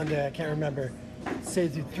Monday or Sunday, I can't remember,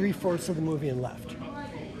 stayed through 3/4 of the movie and left.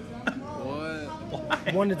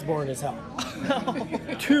 What? One, it's boring as hell.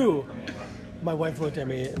 Two, my wife looked at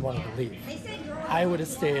me and wanted to leave. I would have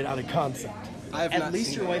stayed out of concept. I have At not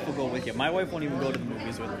least seen your it. wife will go with you. My wife won't even go to the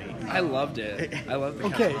movies with me. I loved it. I love the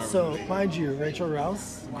Okay, Captain Marvel so movie. mind you, Rachel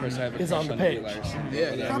Rouse Of course, I have a is crush on the on page. Brie Larson.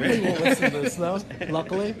 Yeah. Probably won't listen to this though,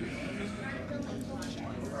 luckily.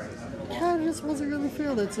 Kind of just wasn't really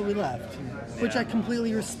feeling it, so we left, which I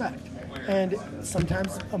completely respect. And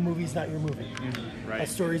sometimes a movie's not your movie. Right. A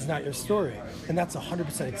story's not your story. And that's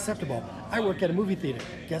 100% acceptable. I work at a movie theater.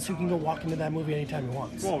 Guess who can go walk into that movie anytime he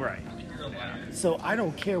wants? Well, right. So I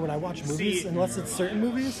don't care when I watch movies, See- unless it's certain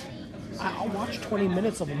movies. I'll watch 20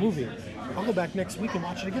 minutes of a movie. I'll go back next week and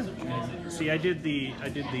watch it again. See, I did the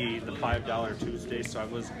 $5 Tuesday, so I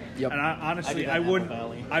was. Yep. And honestly, I I did that in wouldn't. the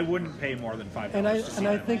Valley. I wouldn't pay more than $5. And to see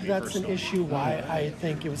I that think movie, that's an personally. issue why I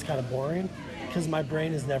think it was kind of boring, because my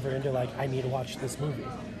brain is never into like I need to watch this movie.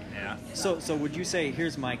 Yeah. So would you say,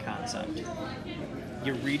 here's my concept.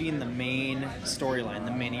 You're reading the main storyline,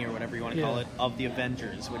 the mini or whatever you want to call Yeah. it, of the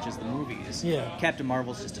Avengers, which is the movies. Yeah. Captain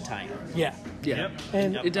Marvel's just a tie-in. Yeah. Yeah. Yep.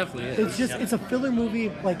 And It definitely is. it's just it's a filler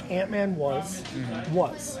movie like Ant-Man was.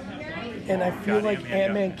 And I feel God, like Ant-Man,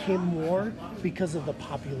 Ant-Man came more because of the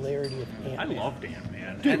popularity of I Ant-Man. loved Ant-Man.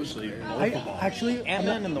 Dude, Actually, both I of them. actually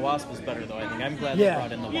Ant-Man and the Wasp was better, though, I think. I'm glad Yeah. they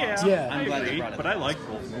brought in the Yeah, Wasp. Yeah. I'm glad I they agree, brought in but the I Wasp. liked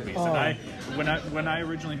both movies. And when I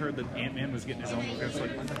originally heard that Ant-Man was getting his own movie, I was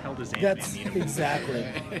like, what the hell does Ant-Man That's need? a movie? exactly.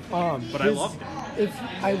 But I his- loved it. If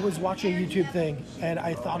I was watching a YouTube thing and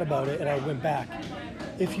I thought about it and I went back,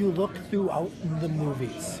 if you look throughout the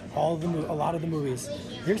movies, a lot of the movies,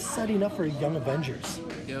 they're setting up for Young Avengers.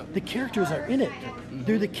 Yep. The characters are in it.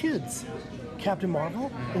 They're the kids. Captain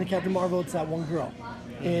Marvel, in Captain Marvel, it's that one girl.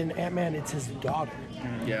 In Ant-Man, it's his daughter.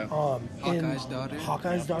 Yeah. In Hawkeye's daughter.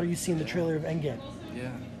 Hawkeye's daughter, you see in the trailer of Endgame.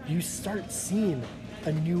 Yeah. You start seeing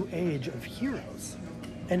a new age of heroes.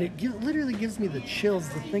 And it literally gives me the chills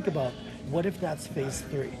to think about what if that's phase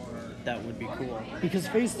 3? That would be cool. Because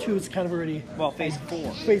phase 2 is kind of already Well, phase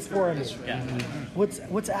 4. phase 4. I mean, Yeah.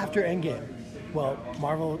 what's after Endgame? Well,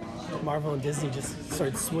 Marvel and Disney just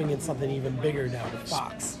started swinging something even bigger now with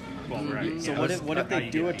Fox. Well, right. So yeah, what if how they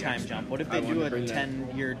you do a get the time extra. jump? What if they I do wanna a bring that.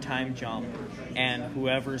 10-year time jump, and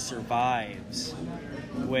whoever survives,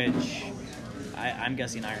 which I'm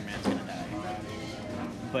guessing Iron Man's gonna die,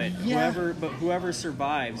 but Yeah. whoever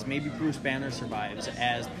survives, maybe Bruce Banner survives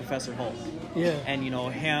as Professor Hulk. Yeah. And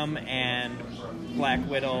him and Black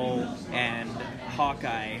Widow and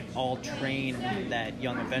Hawkeye all train that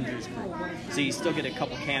Young Avengers group. So you still get a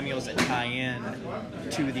couple cameos that tie in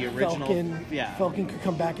to the original. Falcon, Yeah. Falcon could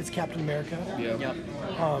come back as Captain America Yeah. Yep.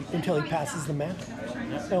 until he passes the mantle.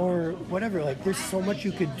 Or whatever. Like, there's so much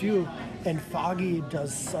you could do, and Foggy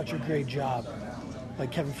does such a great job.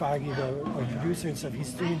 Like Kevin Feige, the producer and stuff,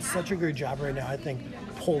 he's doing such a great job right now, I think,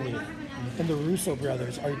 pulling it. And the Russo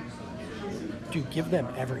brothers are, dude, give them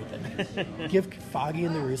everything. Give Foggy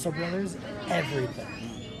and the Russo brothers everything.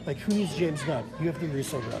 Like, who needs James Gunn? You have the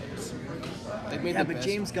Russo brothers. They made Yeah, the but best.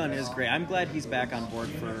 James Gunn is great. I'm glad he's back on board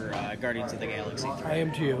for Guardians of the Galaxy 3. I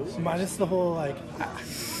am too. Minus the whole, like,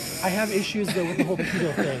 I have issues though with the whole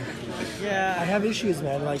pedo thing. I Yeah. have issues,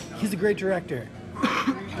 man. Like, he's a great director.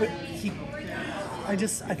 But I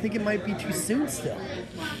think it might be too soon still,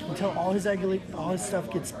 until all his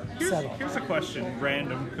stuff gets settled. Here's a question,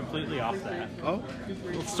 random, completely off that. Oh,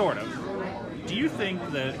 Well, sort of. Do you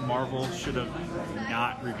think that Marvel should have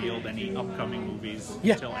not revealed any upcoming movies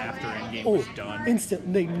Yeah. until after Endgame Oh, was done?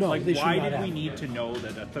 instant. They Like, should why not did have. we need to know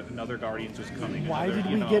that another Guardians was coming? Why another,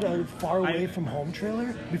 did you we know? get a Far Away I- From Home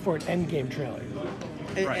trailer before an Endgame trailer?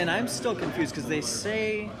 Right. And I'm still confused because they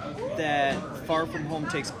say that Far From Home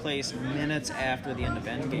takes place minutes after the end of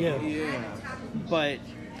Endgame. Yeah. But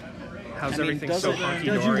how's I mean, everything does so it- hunky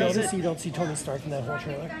Did you dory? notice you don't see Tony Stark in that whole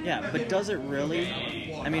trailer? yeah, but does it really?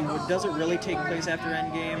 I mean, does it really take place after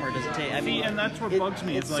Endgame, or does it take? I mean, See, and that's what it- bugs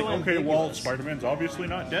me. It's like, so okay, well, ambiguous. Spider-Man's obviously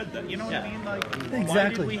not dead. Then you know what I Yeah. mean? Like, why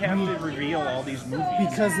Exactly. did we have to reveal all these movies?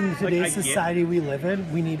 Because in Like, I today's get- society we live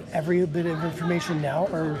in, we need every bit of information now,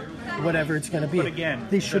 or whatever it's going to be. But again,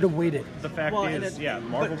 they should have waited. The fact Well, and is, it- yeah,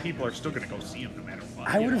 Marvel people are still going to go see him no matter what.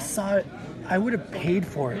 I you would have know? saw it. I would have paid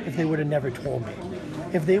for it if they would have never told me.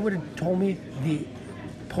 If they would have told me the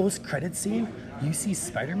post-credit scene, you see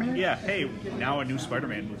Spider-Man, Yeah, hey, now a new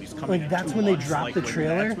Spider-Man movie's coming. Like, in that's 2 when they months. drop Like, the when-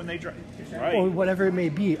 trailer? That's when they drop. Right. or whatever it may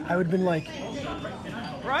be, I would have been like,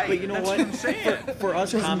 right. But you know that's what? what I'm saying. For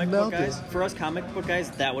us Just comic book melted.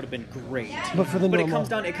 guys, that would have been great. But for the it normal-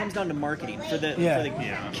 comes down to marketing for the Yeah.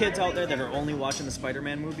 Yeah. kids out there that are only watching the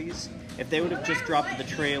Spider-Man movies. If they would have just dropped the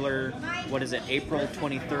trailer, what is it, April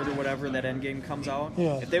 23rd or whatever that Endgame comes out.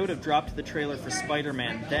 Yeah. If they would have dropped the trailer for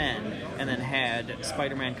Spider-Man then, and then had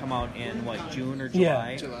Spider-Man come out in June or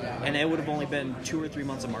Yeah. July, and it would have only been 2 or 3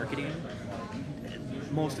 months of marketing.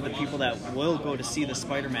 Most of the people that will go to see the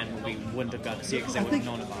Spider-Man movie wouldn't have got to see it because they I wouldn't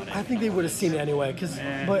think, have known about it. I think they would have seen it anyway.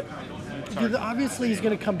 But dude, obviously he's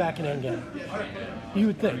going to come back in Endgame. You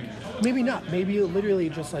would think. Maybe not. Maybe literally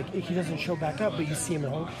just like he doesn't show back up, but you see him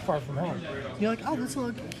at home, Far From Home. You're like, oh, this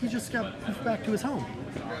look, he just got pushed back to his home.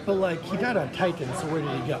 But like he died on Titan, so where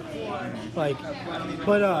did he go? Like,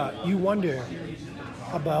 but you wonder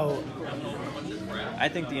about. I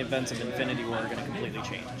think the events of Infinity War are going to completely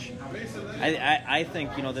change. I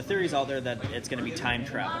think, the theory's out there that it's going to be time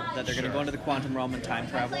travel, that they're going to go into the quantum realm and time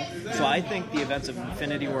travel. So I think the events of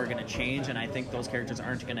Infinity War are going to change, and I think those characters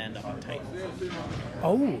aren't going to end up on Titan.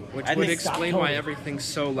 Oh, Which I would think explain Scott why Tony. everything's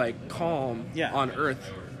so calm Yeah. on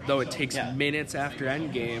Earth, though it takes Yeah. minutes after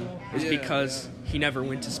Endgame, is Yeah. because he never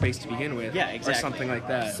went to space to begin with, Yeah, or exactly. something like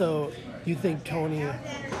that. So you think Tony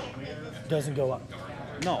doesn't go up?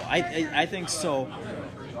 No, I think so.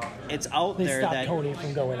 It's out They there stop that Tony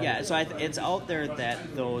from going yeah, up. so it's out there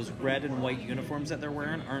that those red and white uniforms that they're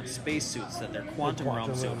wearing aren't space suits; that they're quantum realm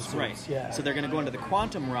quantum realm suits, suits, right? yeah. So they're going to go into the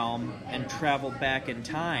quantum realm and travel back in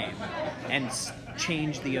time and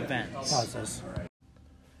change the events. Pause this.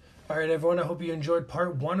 All right, everyone. I hope you enjoyed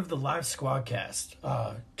part 1 of the live Squadcast.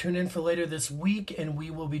 Tune in for later this week, and we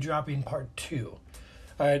will be dropping part 2.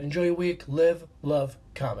 All right, enjoy your week. Live, love,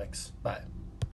 comics. Bye.